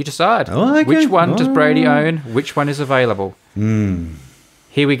 You decide. Oh, okay. Which one does Brady own? Which one is available?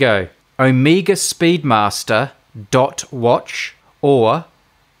 Here we go. Omega Speedmaster.watch or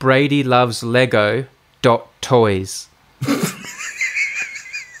Brady Loves Lego.toys.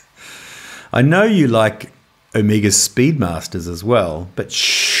 I know you like Omega Speedmasters as well, but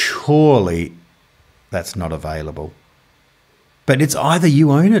surely that's not available. But it's either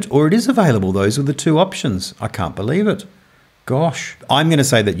you own it or it is available. Those are the two options. I can't believe it. Gosh. I'm going to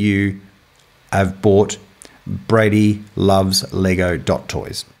say that you have bought Brady Loves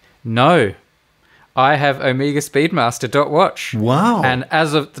Lego.toys. No. I have Omega Speedmaster.watch. Wow. And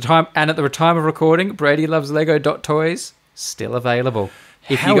as of the time, and at the time of recording, Brady Loves Lego.toys still available.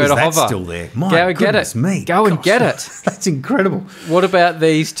 If How you go is to that Hover, still there? My go and get goodness it. me. Go and get it. That's incredible. What about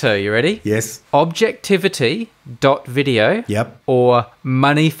these two? You ready? Yes. Objectivity.video. Yep. Or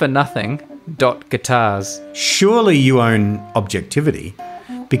moneyfornothing.guitars. Surely you own Objectivity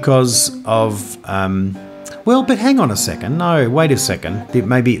because of well, but hang on a second. No, wait a second.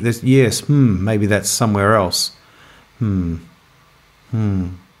 Maybe this. Yes. Maybe that's somewhere else. I'm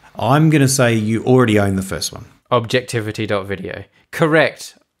going to say you already own the first one. Objectivity.video.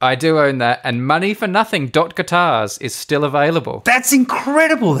 Correct. I do own that. And moneyfornothing.guitars is still available. That's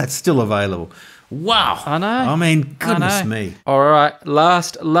incredible. That's still available. Wow. I know. I mean, goodness me. All right.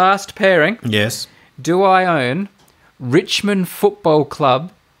 Last pairing. Yes. Do I own Richmond Football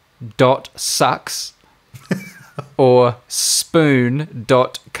Club.sucks or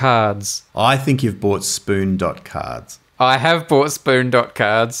Spoon.cards? I think you've bought Spoon.cards. I have bought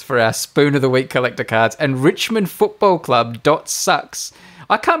spoon.cards for our Spoon of the Week collector cards, and Richmond Football Club .sucks.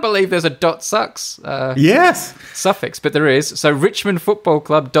 I can't believe there's a .sucks Yes. suffix, but there is. So Richmond Football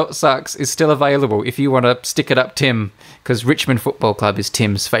Club .sucks is still available if you want to stick it up Tim, because Richmond Football Club is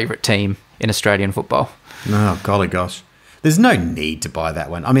Tim's favourite team in Australian football. Oh, golly gosh. There's no need to buy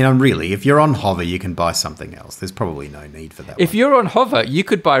that one. I mean, if you're on Hover, you can buy something else. There's probably no need for that If one. you're on Hover, you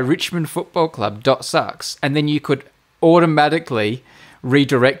could buy Richmond Football Club .sucks, and then you could automatically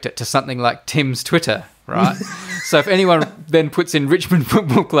redirect it to something like Tim's Twitter, right? So if anyone then puts in Richmond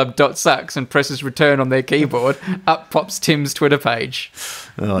Football Club .sucks and presses return on their keyboard, up pops Tim's Twitter page.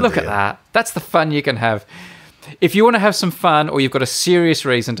 Oh, Look dear. at that. That's the fun you can have. If you want to have some fun, or you've got a serious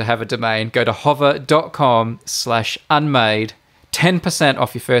reason to have a domain, go to hover.com/unmade, 10%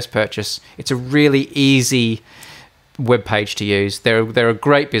 off your first purchase. It's a really easy webpage to use. They're a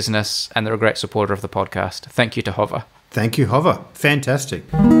great business, and they're a great supporter of the podcast. Thank you to Hover. Thank you, Hover. Fantastic.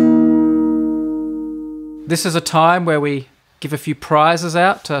 This is a time where we give a few prizes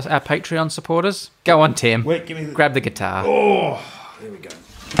out to our Patreon supporters. Go on, Tim. Wait, give me the... Grab the guitar. Oh, there we go.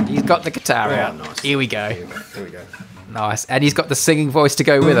 He's got the guitar out. Nice. Here we go. Here we go. Nice. And he's got the singing voice to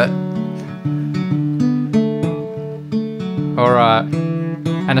go with it. All right.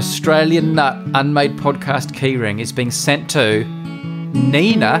 An Australian Nut Unmade podcast keyring is being sent to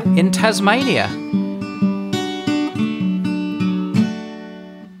Nina in Tasmania.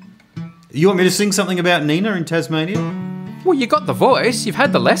 You want me to sing something about Nina in Tasmania? Well, you got the voice. You've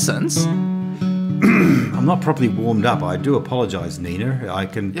had the lessons. I'm not properly warmed up. I do apologise, Nina. I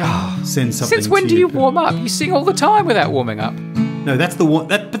can send something. Since when to do you warm up? You sing all the time without warming up. No, that's the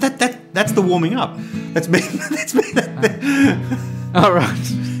that's the warming up. That's me. That's me. All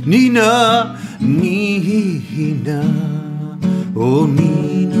right. Nina, Nina, oh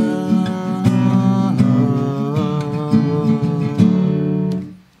Nina.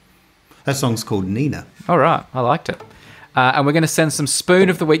 That song's called Nina. All right. I liked it. And we're going to send some Spoon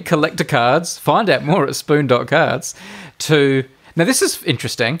of the Week collector cards. Find out more at spoon.cards to... Now, this is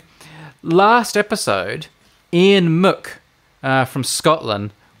interesting. Last episode, Ian Mook from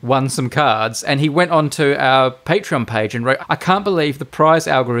Scotland won some cards, and he went onto our Patreon page and wrote, "I can't believe the prize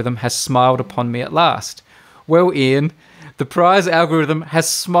algorithm has smiled upon me at last." Well, Ian, the prize algorithm has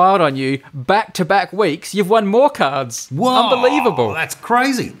smiled on you back-to-back weeks. You've won more cards. Whoa, Unbelievable. that's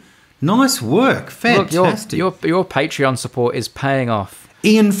crazy. Nice work. Fantastic. Look, your Patreon support is paying off.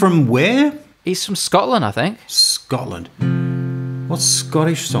 Ian from where? He's from Scotland, I think. Scotland. What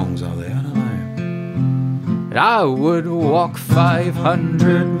Scottish songs are there? I don't know. And I would walk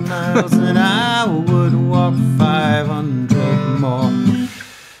 500 miles and I would walk 500 more.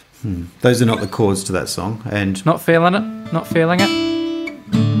 Those are not the chords to that song. And Not feeling it? Not feeling it?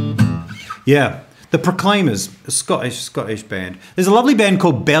 yeah, the Proclaimers, a Scottish band. There's a lovely band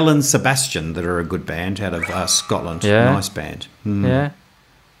called Bell and Sebastian that are a good band out of Scotland. Yeah. Nice band. Yeah.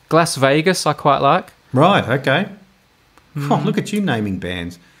 Las Vegas, I quite like. Right, okay. Oh, look at you naming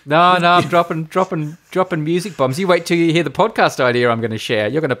bands. No, I'm dropping music bombs. You wait till you hear the podcast idea I'm going to share.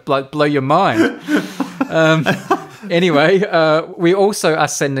 You're going to blow your mind. Anyway, we also are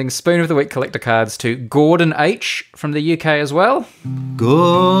sending Spoon of the Week collector cards to Gordon H. from the UK as well.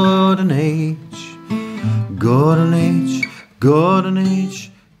 Gordon H. Gordon H. Gordon H.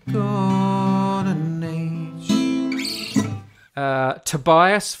 Gordon H.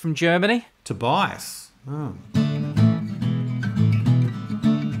 Tobias from Germany. Tobias. Oh.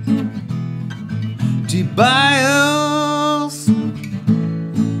 Tobias.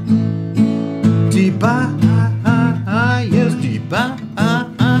 Tobias.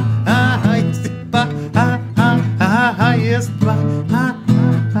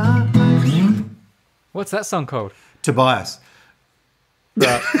 What's that song called? Tobias.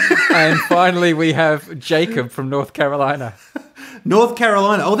 Right. And finally, we have Jacob from North Carolina. North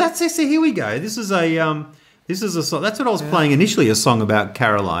Carolina. Oh, that's it. Here we go. This is a song. That's what I was playing initially. A song about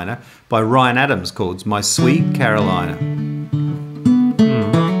Carolina by Ryan Adams called "My Sweet Carolina."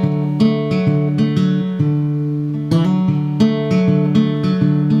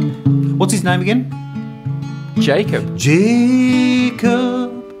 What's his name again? Jacob. Jacob.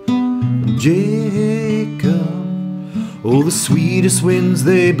 Oh, the sweetest winds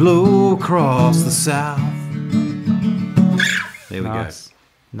they blow across the south. There we go.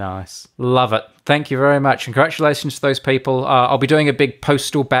 Nice. Love it. Thank you very much. Congratulations to those people. I'll be doing a big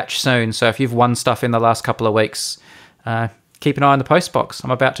postal batch soon, so if you've won stuff in the last couple of weeks, keep an eye on the post box. I'm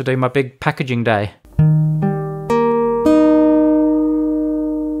about to do my big packaging day.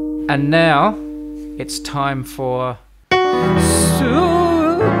 And now it's time for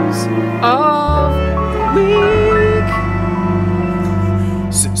Spoons of the Week.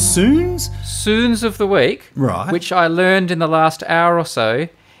 Soons? Soons of the week, Right. which I learned in the last hour or so,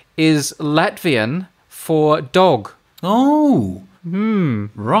 is Latvian for dog. Oh.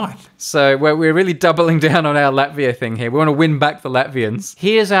 Right. So we're really doubling down on our Latvia thing here. We want to win back the Latvians.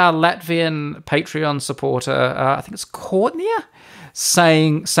 Here's our Latvian Patreon supporter, I think it's Courtnia,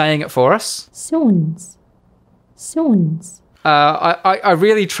 saying it for us. Soons. I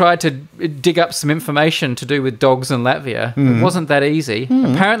really tried to dig up some information to do with dogs in Latvia. It wasn't that easy.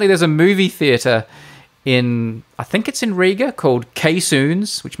 Apparently there's a movie theatre I think it's in Riga, called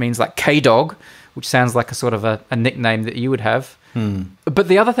K-Soons, which means like K-Dog, which sounds like a sort of a nickname that you would have. But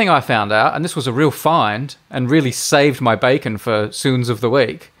the other thing I found out, and this was a real find and really saved my bacon for Soons of the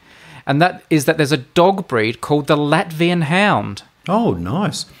Week, and that is that there's a dog breed called the Latvian Hound. Oh,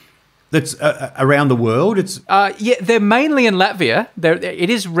 nice. That's around the world? It's Yeah, they're mainly in Latvia. It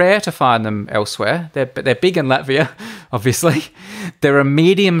is rare to find them elsewhere. They're big in Latvia, obviously. They're a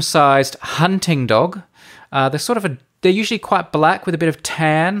medium-sized hunting dog. They're usually quite black with a bit of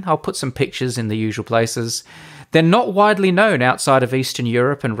tan. I'll put some pictures in the usual places. They're not widely known outside of Eastern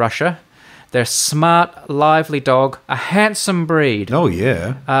Europe and Russia. They're a smart, lively dog, a handsome breed. Oh,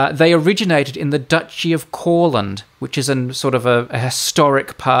 yeah. They originated in the Duchy of Courland, which is a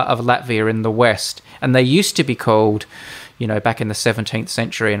historic part of Latvia in the west. And they used to be called, back in the 17th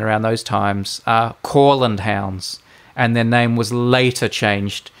century and around those times, Courland Hounds. And their name was later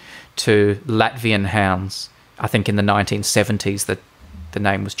changed to Latvian Hounds. I think in the 1970s that the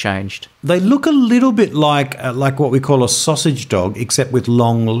name was changed. They look a little bit like what we call a sausage dog, except with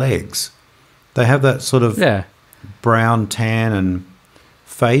long legs. They have that sort of brown, tan and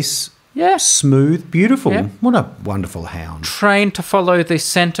face. Yeah. Smooth, beautiful. Yeah. What a wonderful hound. Trained to follow the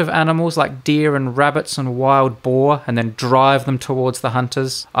scent of animals like deer and rabbits and wild boar and then drive them towards the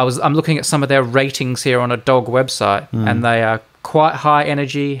hunters. I'm looking at some of their ratings here on a dog website and they are quite high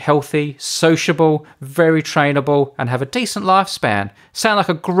energy, healthy, sociable, very trainable and have a decent lifespan. Sound like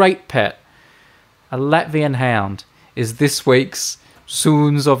a great pet. A Latvian Hound is this week's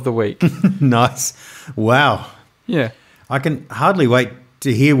Soons of the Week. Nice. Wow. Yeah. I can hardly wait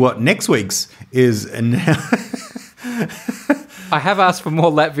to hear what next week's is. And I have asked for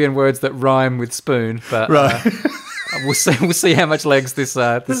more Latvian words that rhyme with spoon, but right. We'll see how much legs this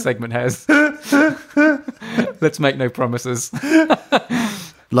segment has. Let's make no promises.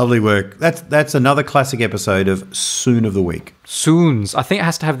 Lovely work. That's another classic episode of Soon of the Week. Soons. I think it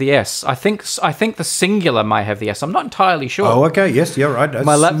has to have the S. I think the singular might have the S. I'm not entirely sure. Oh, okay. Yes, you're right. That's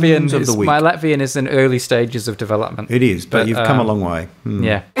My Latvian Soons of the Week. My Latvian is in early stages of development. It is, but you've come a long way.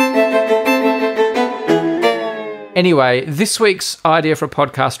 Yeah. Anyway, this week's idea for a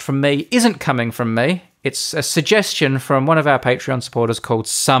podcast from me isn't coming from me. It's a suggestion from one of our Patreon supporters called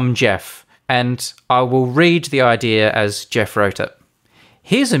Some Jeff, and I will read the idea as Jeff wrote it.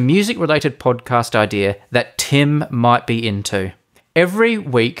 Here's a music-related podcast idea that Tim might be into. Every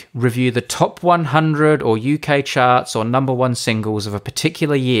week, review the top 100 or UK charts or number one singles of a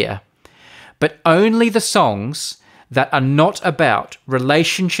particular year, but only the songs that are not about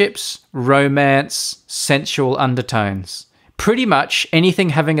relationships, romance, sensual undertones. Pretty much anything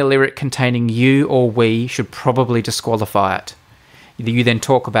having a lyric containing you or we should probably disqualify it. You then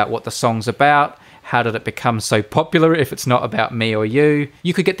talk about what the song's about, how did it become so popular if it's not about me or you.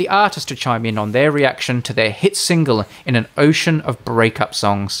 You could get the artist to chime in on their reaction to their hit single in an ocean of breakup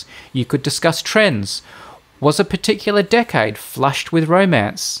songs. You could discuss trends. Was a particular decade flushed with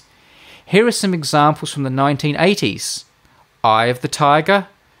romance? Here are some examples from the 1980s. Eye of the Tiger,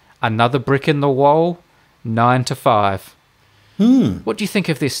 Another Brick in the Wall, 9 to 5. What do you think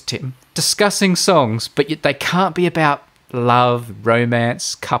of this, Tim? Discussing songs, but yet they can't be about love,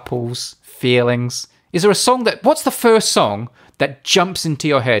 romance, couples, feelings. Is there a song what's the first song that jumps into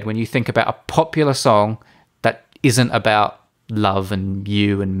your head when you think about a popular song that isn't about love and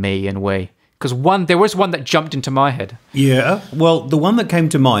you and me and we? Because there was one that jumped into my head. Yeah. Well, the one that came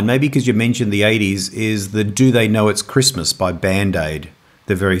to mind, maybe because you mentioned the 80s, is the Do They Know It's Christmas by Band Aid,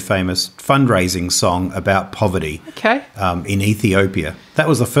 the very famous fundraising song about poverty in Ethiopia. That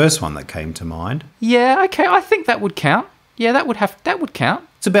was the first one that came to mind. Yeah, okay, I think that would count. Yeah, that would count.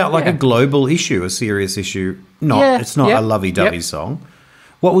 It's about like a global issue, a serious issue. It's not a lovey-dovey song.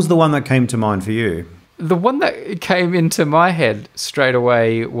 What was the one that came to mind for you? The one that came into my head straight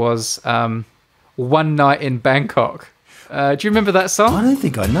away was One Night in Bangkok. Do you remember that song? I don't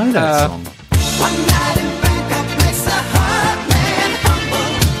think I know that song. One night in Bangkok makes a heart man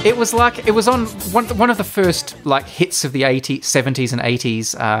humble. It was on one of the first hits of the 70s and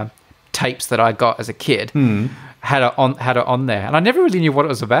 80s tapes that I got as a kid. had it on there, and I never really knew what it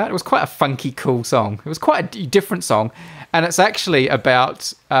was about. It was quite a funky, cool song. It was quite a different song, and it's actually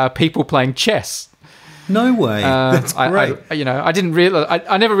about people playing chess. No way. That's great. I didn't realize.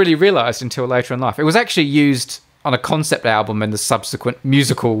 I never really realized until later in life. It was actually used on a concept album in the subsequent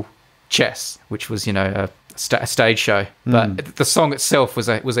musical Chess, which was a stage show. But the song itself was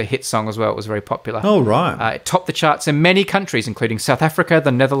a hit song as well. It was very popular. Oh, right. It topped the charts in many countries, including South Africa,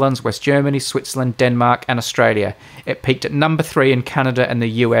 the Netherlands, West Germany, Switzerland, Denmark, and Australia. It peaked at number 3 in Canada and the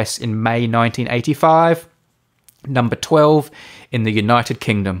US in May 1985. Number 12 in the United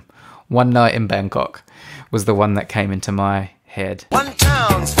Kingdom. One Night in Bangkok was the one that came into my head. One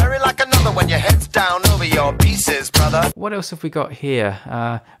town's very like another when your head's down over your pieces, brother. What else have we got here?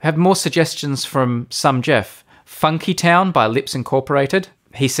 We have more suggestions from Some Jeff. Funky Town by Lips Incorporated.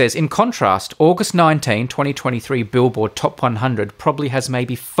 He says, in contrast, August 19, 2023 Billboard Top 100 probably has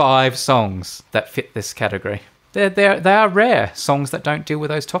maybe 5 songs that fit this category. They are rare, songs that don't deal with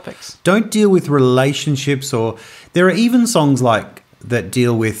those topics. Don't deal with relationships, or there are even songs that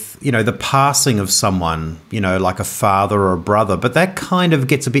deal with, the passing of someone, like a father or a brother. But that kind of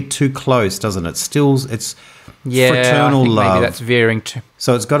gets a bit too close, doesn't it? Still, it's fraternal I think love. Maybe that's veering too.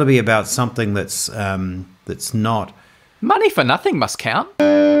 So it's got to be about something that's not. Money for Nothing must count.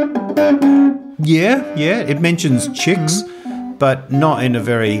 Yeah. It mentions chicks, but not in a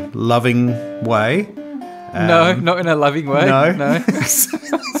very loving way. No, not in a loving way. No.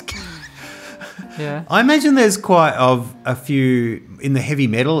 Yeah. I imagine there's quite a few in the heavy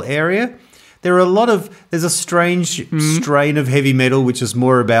metal area. There's a strange strain of heavy metal which is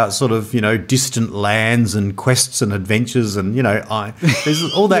more about sort of, distant lands and quests and adventures and,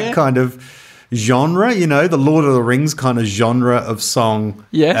 there's all that kind of genre, the Lord of the Rings kind of genre of song.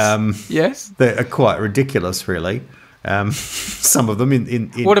 Yes. Yes. That are quite ridiculous, really. Some of them in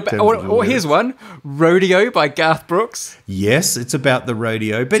what about here's one, Rodeo by Garth Brooks. Yes, it's about the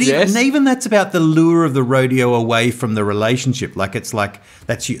rodeo, but even that's about the lure of the rodeo away from the relationship.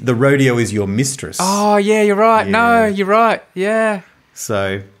 The rodeo is your mistress. Oh yeah, you're right. Yeah. No, you're right. Yeah.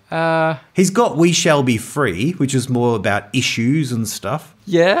 So he's got We Shall Be Free, which is more about issues and stuff.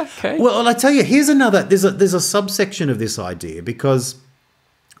 Yeah. Okay. Well, I tell you, here's another. There's a subsection of this idea because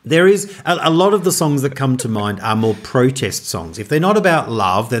there is a lot of the songs that come to mind are more protest songs. If they're not about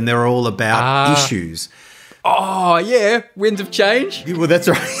love, then they're all about issues. Oh, yeah. Winds of Change. Well, that's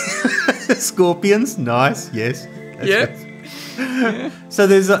right. Scorpions. Nice. Yes. Yeah. So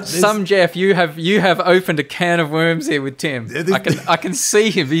there's Some Jeff, you have opened a can of worms here with Tim. I can see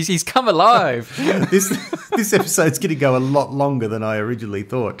him. He's come alive. This episode's going to go a lot longer than I originally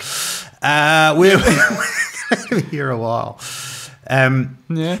thought. We're going to be here a while.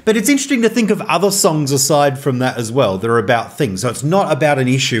 But it's interesting to think of other songs aside from that as well. They're about things. So it's not about an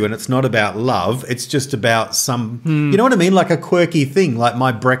issue and it's not about love. It's just about some, you know what I mean? Like a quirky thing, like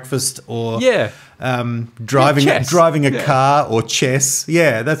My Breakfast or driving a car or chess.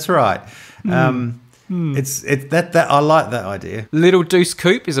 Yeah, that's right. It's that I like that idea. Little Deuce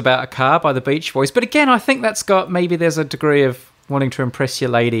Coupe is about a car by the Beach Boys. But again, I think that's got, maybe there's a degree of wanting to impress your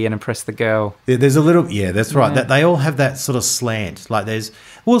lady and impress the girl. There's a little, that's right. That they all have that sort of slant. Like there's,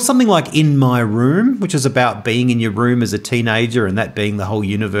 something like In My Room, which is about being in your room as a teenager and that being the whole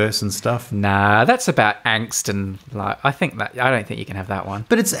universe and stuff. Nah, that's about angst and I don't think you can have that one.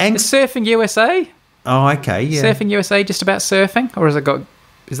 But it's angst. Is Surfing USA? Oh, okay, yeah. Surfing USA just about surfing, or has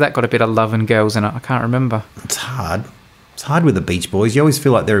that got a bit of love and girls in it? I can't remember. It's hard. It's hard with the Beach Boys. You always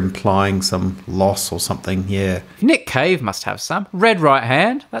feel like they're implying some loss or something, yeah. Like Cave must have some. Red Right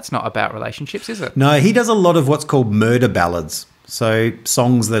Hand, that's not about relationships, is it? No, he does a lot of what's called murder ballads. So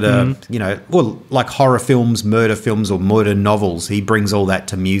songs that are, like horror films, murder films or murder novels. He brings all that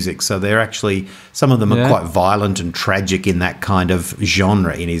to music. So they're actually, some of them are quite violent and tragic in that kind of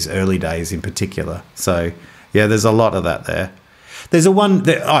genre in his early days in particular. So, yeah, there's a lot of that there. There's a one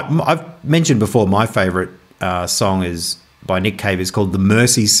that I've mentioned before, my favourite song is by Nick Cave is called The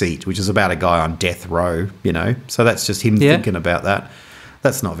Mercy Seat, which is about a guy on death row, So that's just him thinking about that.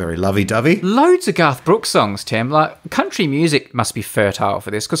 That's not very lovey-dovey. Loads of Garth Brooks songs, Tim. Like, country music must be fertile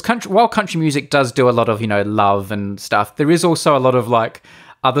for this, because while country music does do a lot of, love and stuff, there is also a lot of,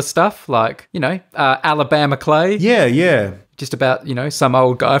 other stuff, Alabama Clay. Yeah. Just about, some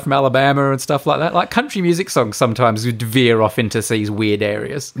old guy from Alabama and stuff like that. Like, country music songs sometimes would veer off into these weird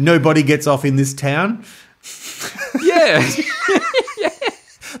areas. Nobody Gets Off in This Town. Yeah.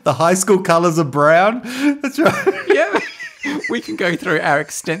 The high school colours are brown. That's right. Yeah. We can go through our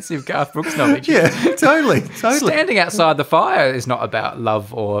extensive Garth Brooks knowledge. Yeah, totally. Standing Outside the Fire is not about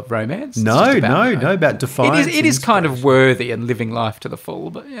love or romance. No, about defiance. It is kind of worthy and living life to the full,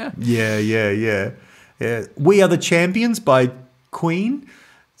 but yeah. Yeah. Yeah. We Are the Champions by Queen.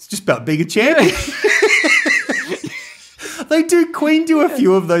 It's just about being a champion. Queen do a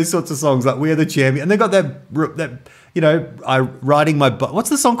few of those sorts of songs, like We Are the Champion. And they got that I riding my what's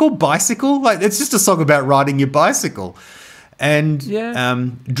the song called? Bicycle? Like it's just a song about riding your bicycle. And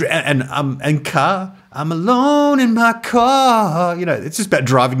and car. I'm alone in my car. It's just about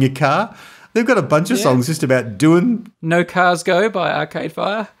driving your car. They've got a bunch of songs just about doing. No Cars Go by Arcade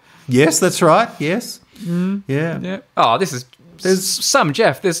Fire. Yes, that's right. Yes. Yeah. Yeah. Oh, there's some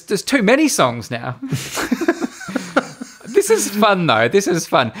Jeff. There's too many songs now. This is fun though. This is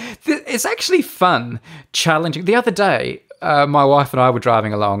fun. It's actually fun, challenging. The other day, my wife and I were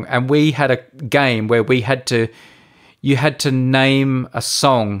driving along, and we had a game where you had to name a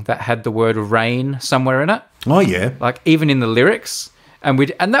song that had the word rain somewhere in it. Oh yeah, like even in the lyrics, and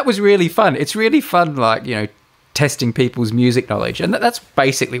that was really fun. It's really fun, like testing people's music knowledge, and that's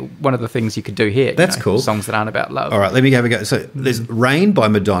basically one of the things you could do here. That's cool. Songs that aren't about love. All right, let me have a go. So there's "Rain" by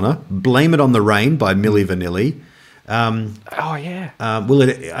Madonna, "Blame It on the Rain" by Milli Vanilli. Oh yeah. Will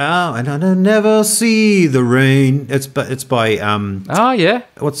it? And I never see the rain. It's by. Oh yeah.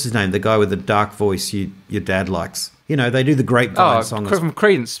 What's his name? The guy with the dark voice your dad likes. They do the Grapevine song. From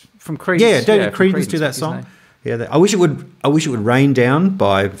Creedence. Yeah, David Creedence do that song. Yeah, I wish it would rain down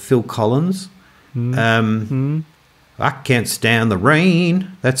by Phil Collins. I can't stand the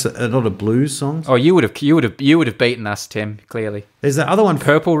rain. That's not a blues song. Oh, you would have beaten us, Tim. Clearly. There's that other one,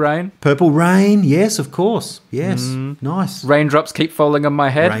 Purple Rain. Purple Rain. Yes, of course. Yes, nice. Raindrops keep falling on my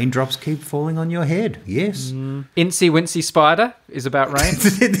head. Raindrops keep falling on your head. Yes. Incy Wincy Spider is about rain.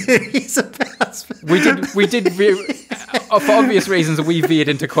 It's about. We did. For obvious reasons, we veered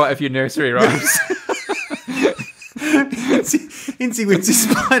into quite a few nursery rhymes. Incy Wincy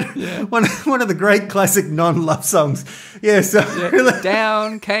Spider, one of the great classic non-love songs. Yes, really.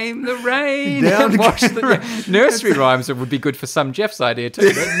 Down came the rain. Nursery rhymes would be good for some Jeff's idea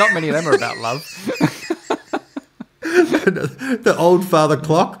too. Not many of them are about love. The old father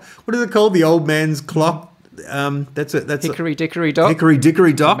clock. What is it called? The old man's clock. That's it. That's Hickory Dickory Dock. Hickory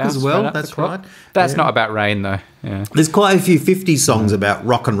Dickory Dock as well. That's right. That's not about rain though. Yeah. There's quite a few 50s songs about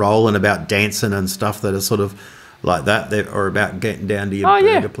rock and roll and about dancing and stuff that are sort of like that, or about getting down to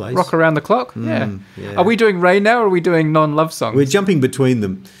your place. Rock Around the Clock. Yeah. Are we doing rain now, or are we doing non-love songs? We're jumping between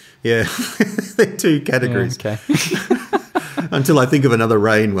them. Yeah, they're two categories. Yeah, okay. Until I think of another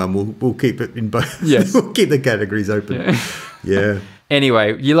rain one, we'll keep it in both. Yes, we'll keep the categories open. Yeah.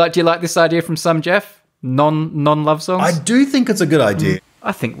 Anyway, do you like this idea from some Jeff? Non-love songs. I do think it's a good idea.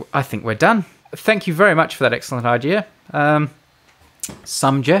 I think we're done. Thank you very much for that excellent idea.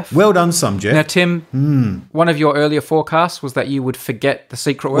 Some Jeff. Well done, Some Jeff. Now, Tim, one of your earlier forecasts was that you would forget the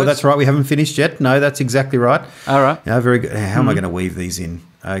secret words. Well, that's right. We haven't finished yet. No, that's exactly right. All right. Yeah, very good. How am I going to weave these in?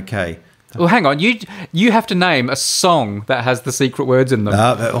 Okay. Well, hang on. You have to name a song that has the secret words in them.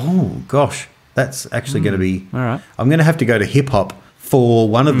 Oh, gosh. That's actually going to be... All right. I'm going to have to go to hip-hop for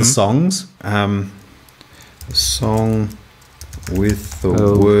one of the songs. A song with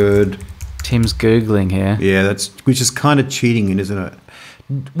the word... Tim's Googling here. Yeah, which is kind of cheating, isn't it?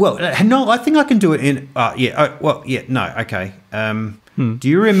 Well, no, I think I can do it in... no, okay. Do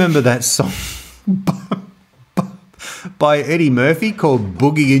you remember that song by Eddie Murphy called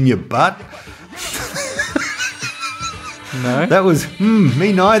Boogie in Your Butt? No. That was,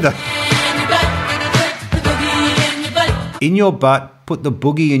 me neither. In your butt, put the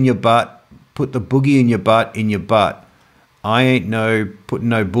boogie in your butt, put the boogie in your butt, in your butt. I ain't putting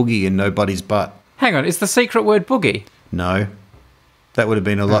no boogie in nobody's butt. Hang on, is the secret word boogie? No. That would have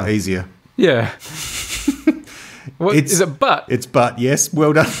been a lot easier. Yeah. Is it butt? It's butt, yes.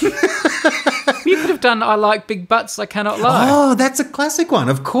 Well done. You could have done I like big butts, I cannot lie. Oh, that's a classic one,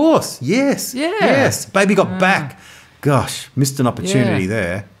 of course. Yes. Yeah. Yes. Baby got back. Gosh, missed an opportunity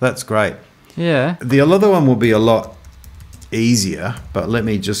there. That's great. Yeah. The other one will be a lot easier, but let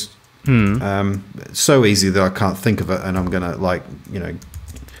me just... so easy that I can't think of it, and I'm going to,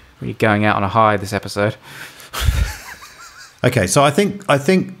 We're going out on a high this episode. Okay, so I think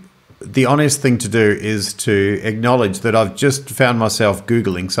the honest thing to do is to acknowledge that I've just found myself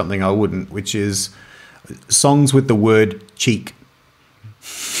Googling something I wouldn't, which is songs with the word cheek.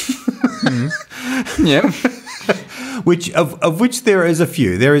 Yeah. Of which there is a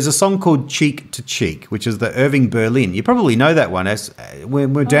few. There is a song called Cheek to Cheek, which is the Irving Berlin. You probably know that one. As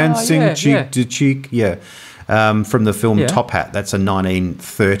when we're dancing cheek to cheek. Yeah. From the film Top Hat. That's a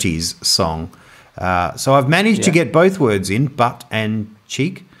 1930s song. So I've managed to get both words in, butt and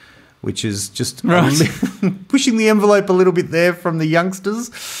cheek, which is just pushing the envelope a little bit there from the youngsters,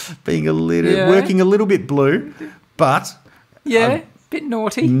 being working a little bit blue. But Bit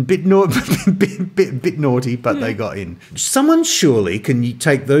naughty. Bit naughty, but they got in. Someone surely can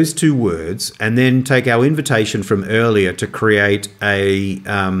take those two words and then take our invitation from earlier to create a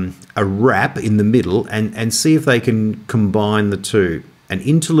rap in the middle and see if they can combine the two. An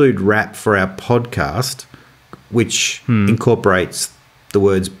interlude rap for our podcast, which incorporates the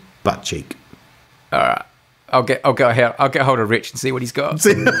words butt cheek. All right. I'll get hold of Rich and see what he's got.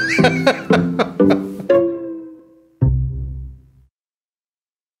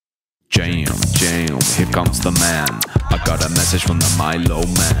 Jam, here comes the man. I got a message from the Milo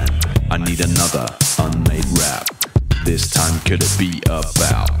man. I need another unmade rap. This time could it be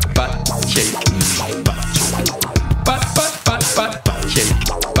about butt cheek, butt cheek, butt cheek, butt cheek,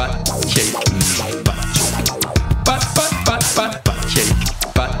 butt cheek,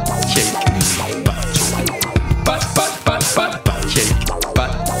 butt cheek,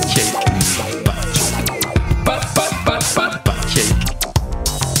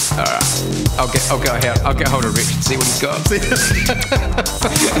 I'll get hold of Rich and see what he's got.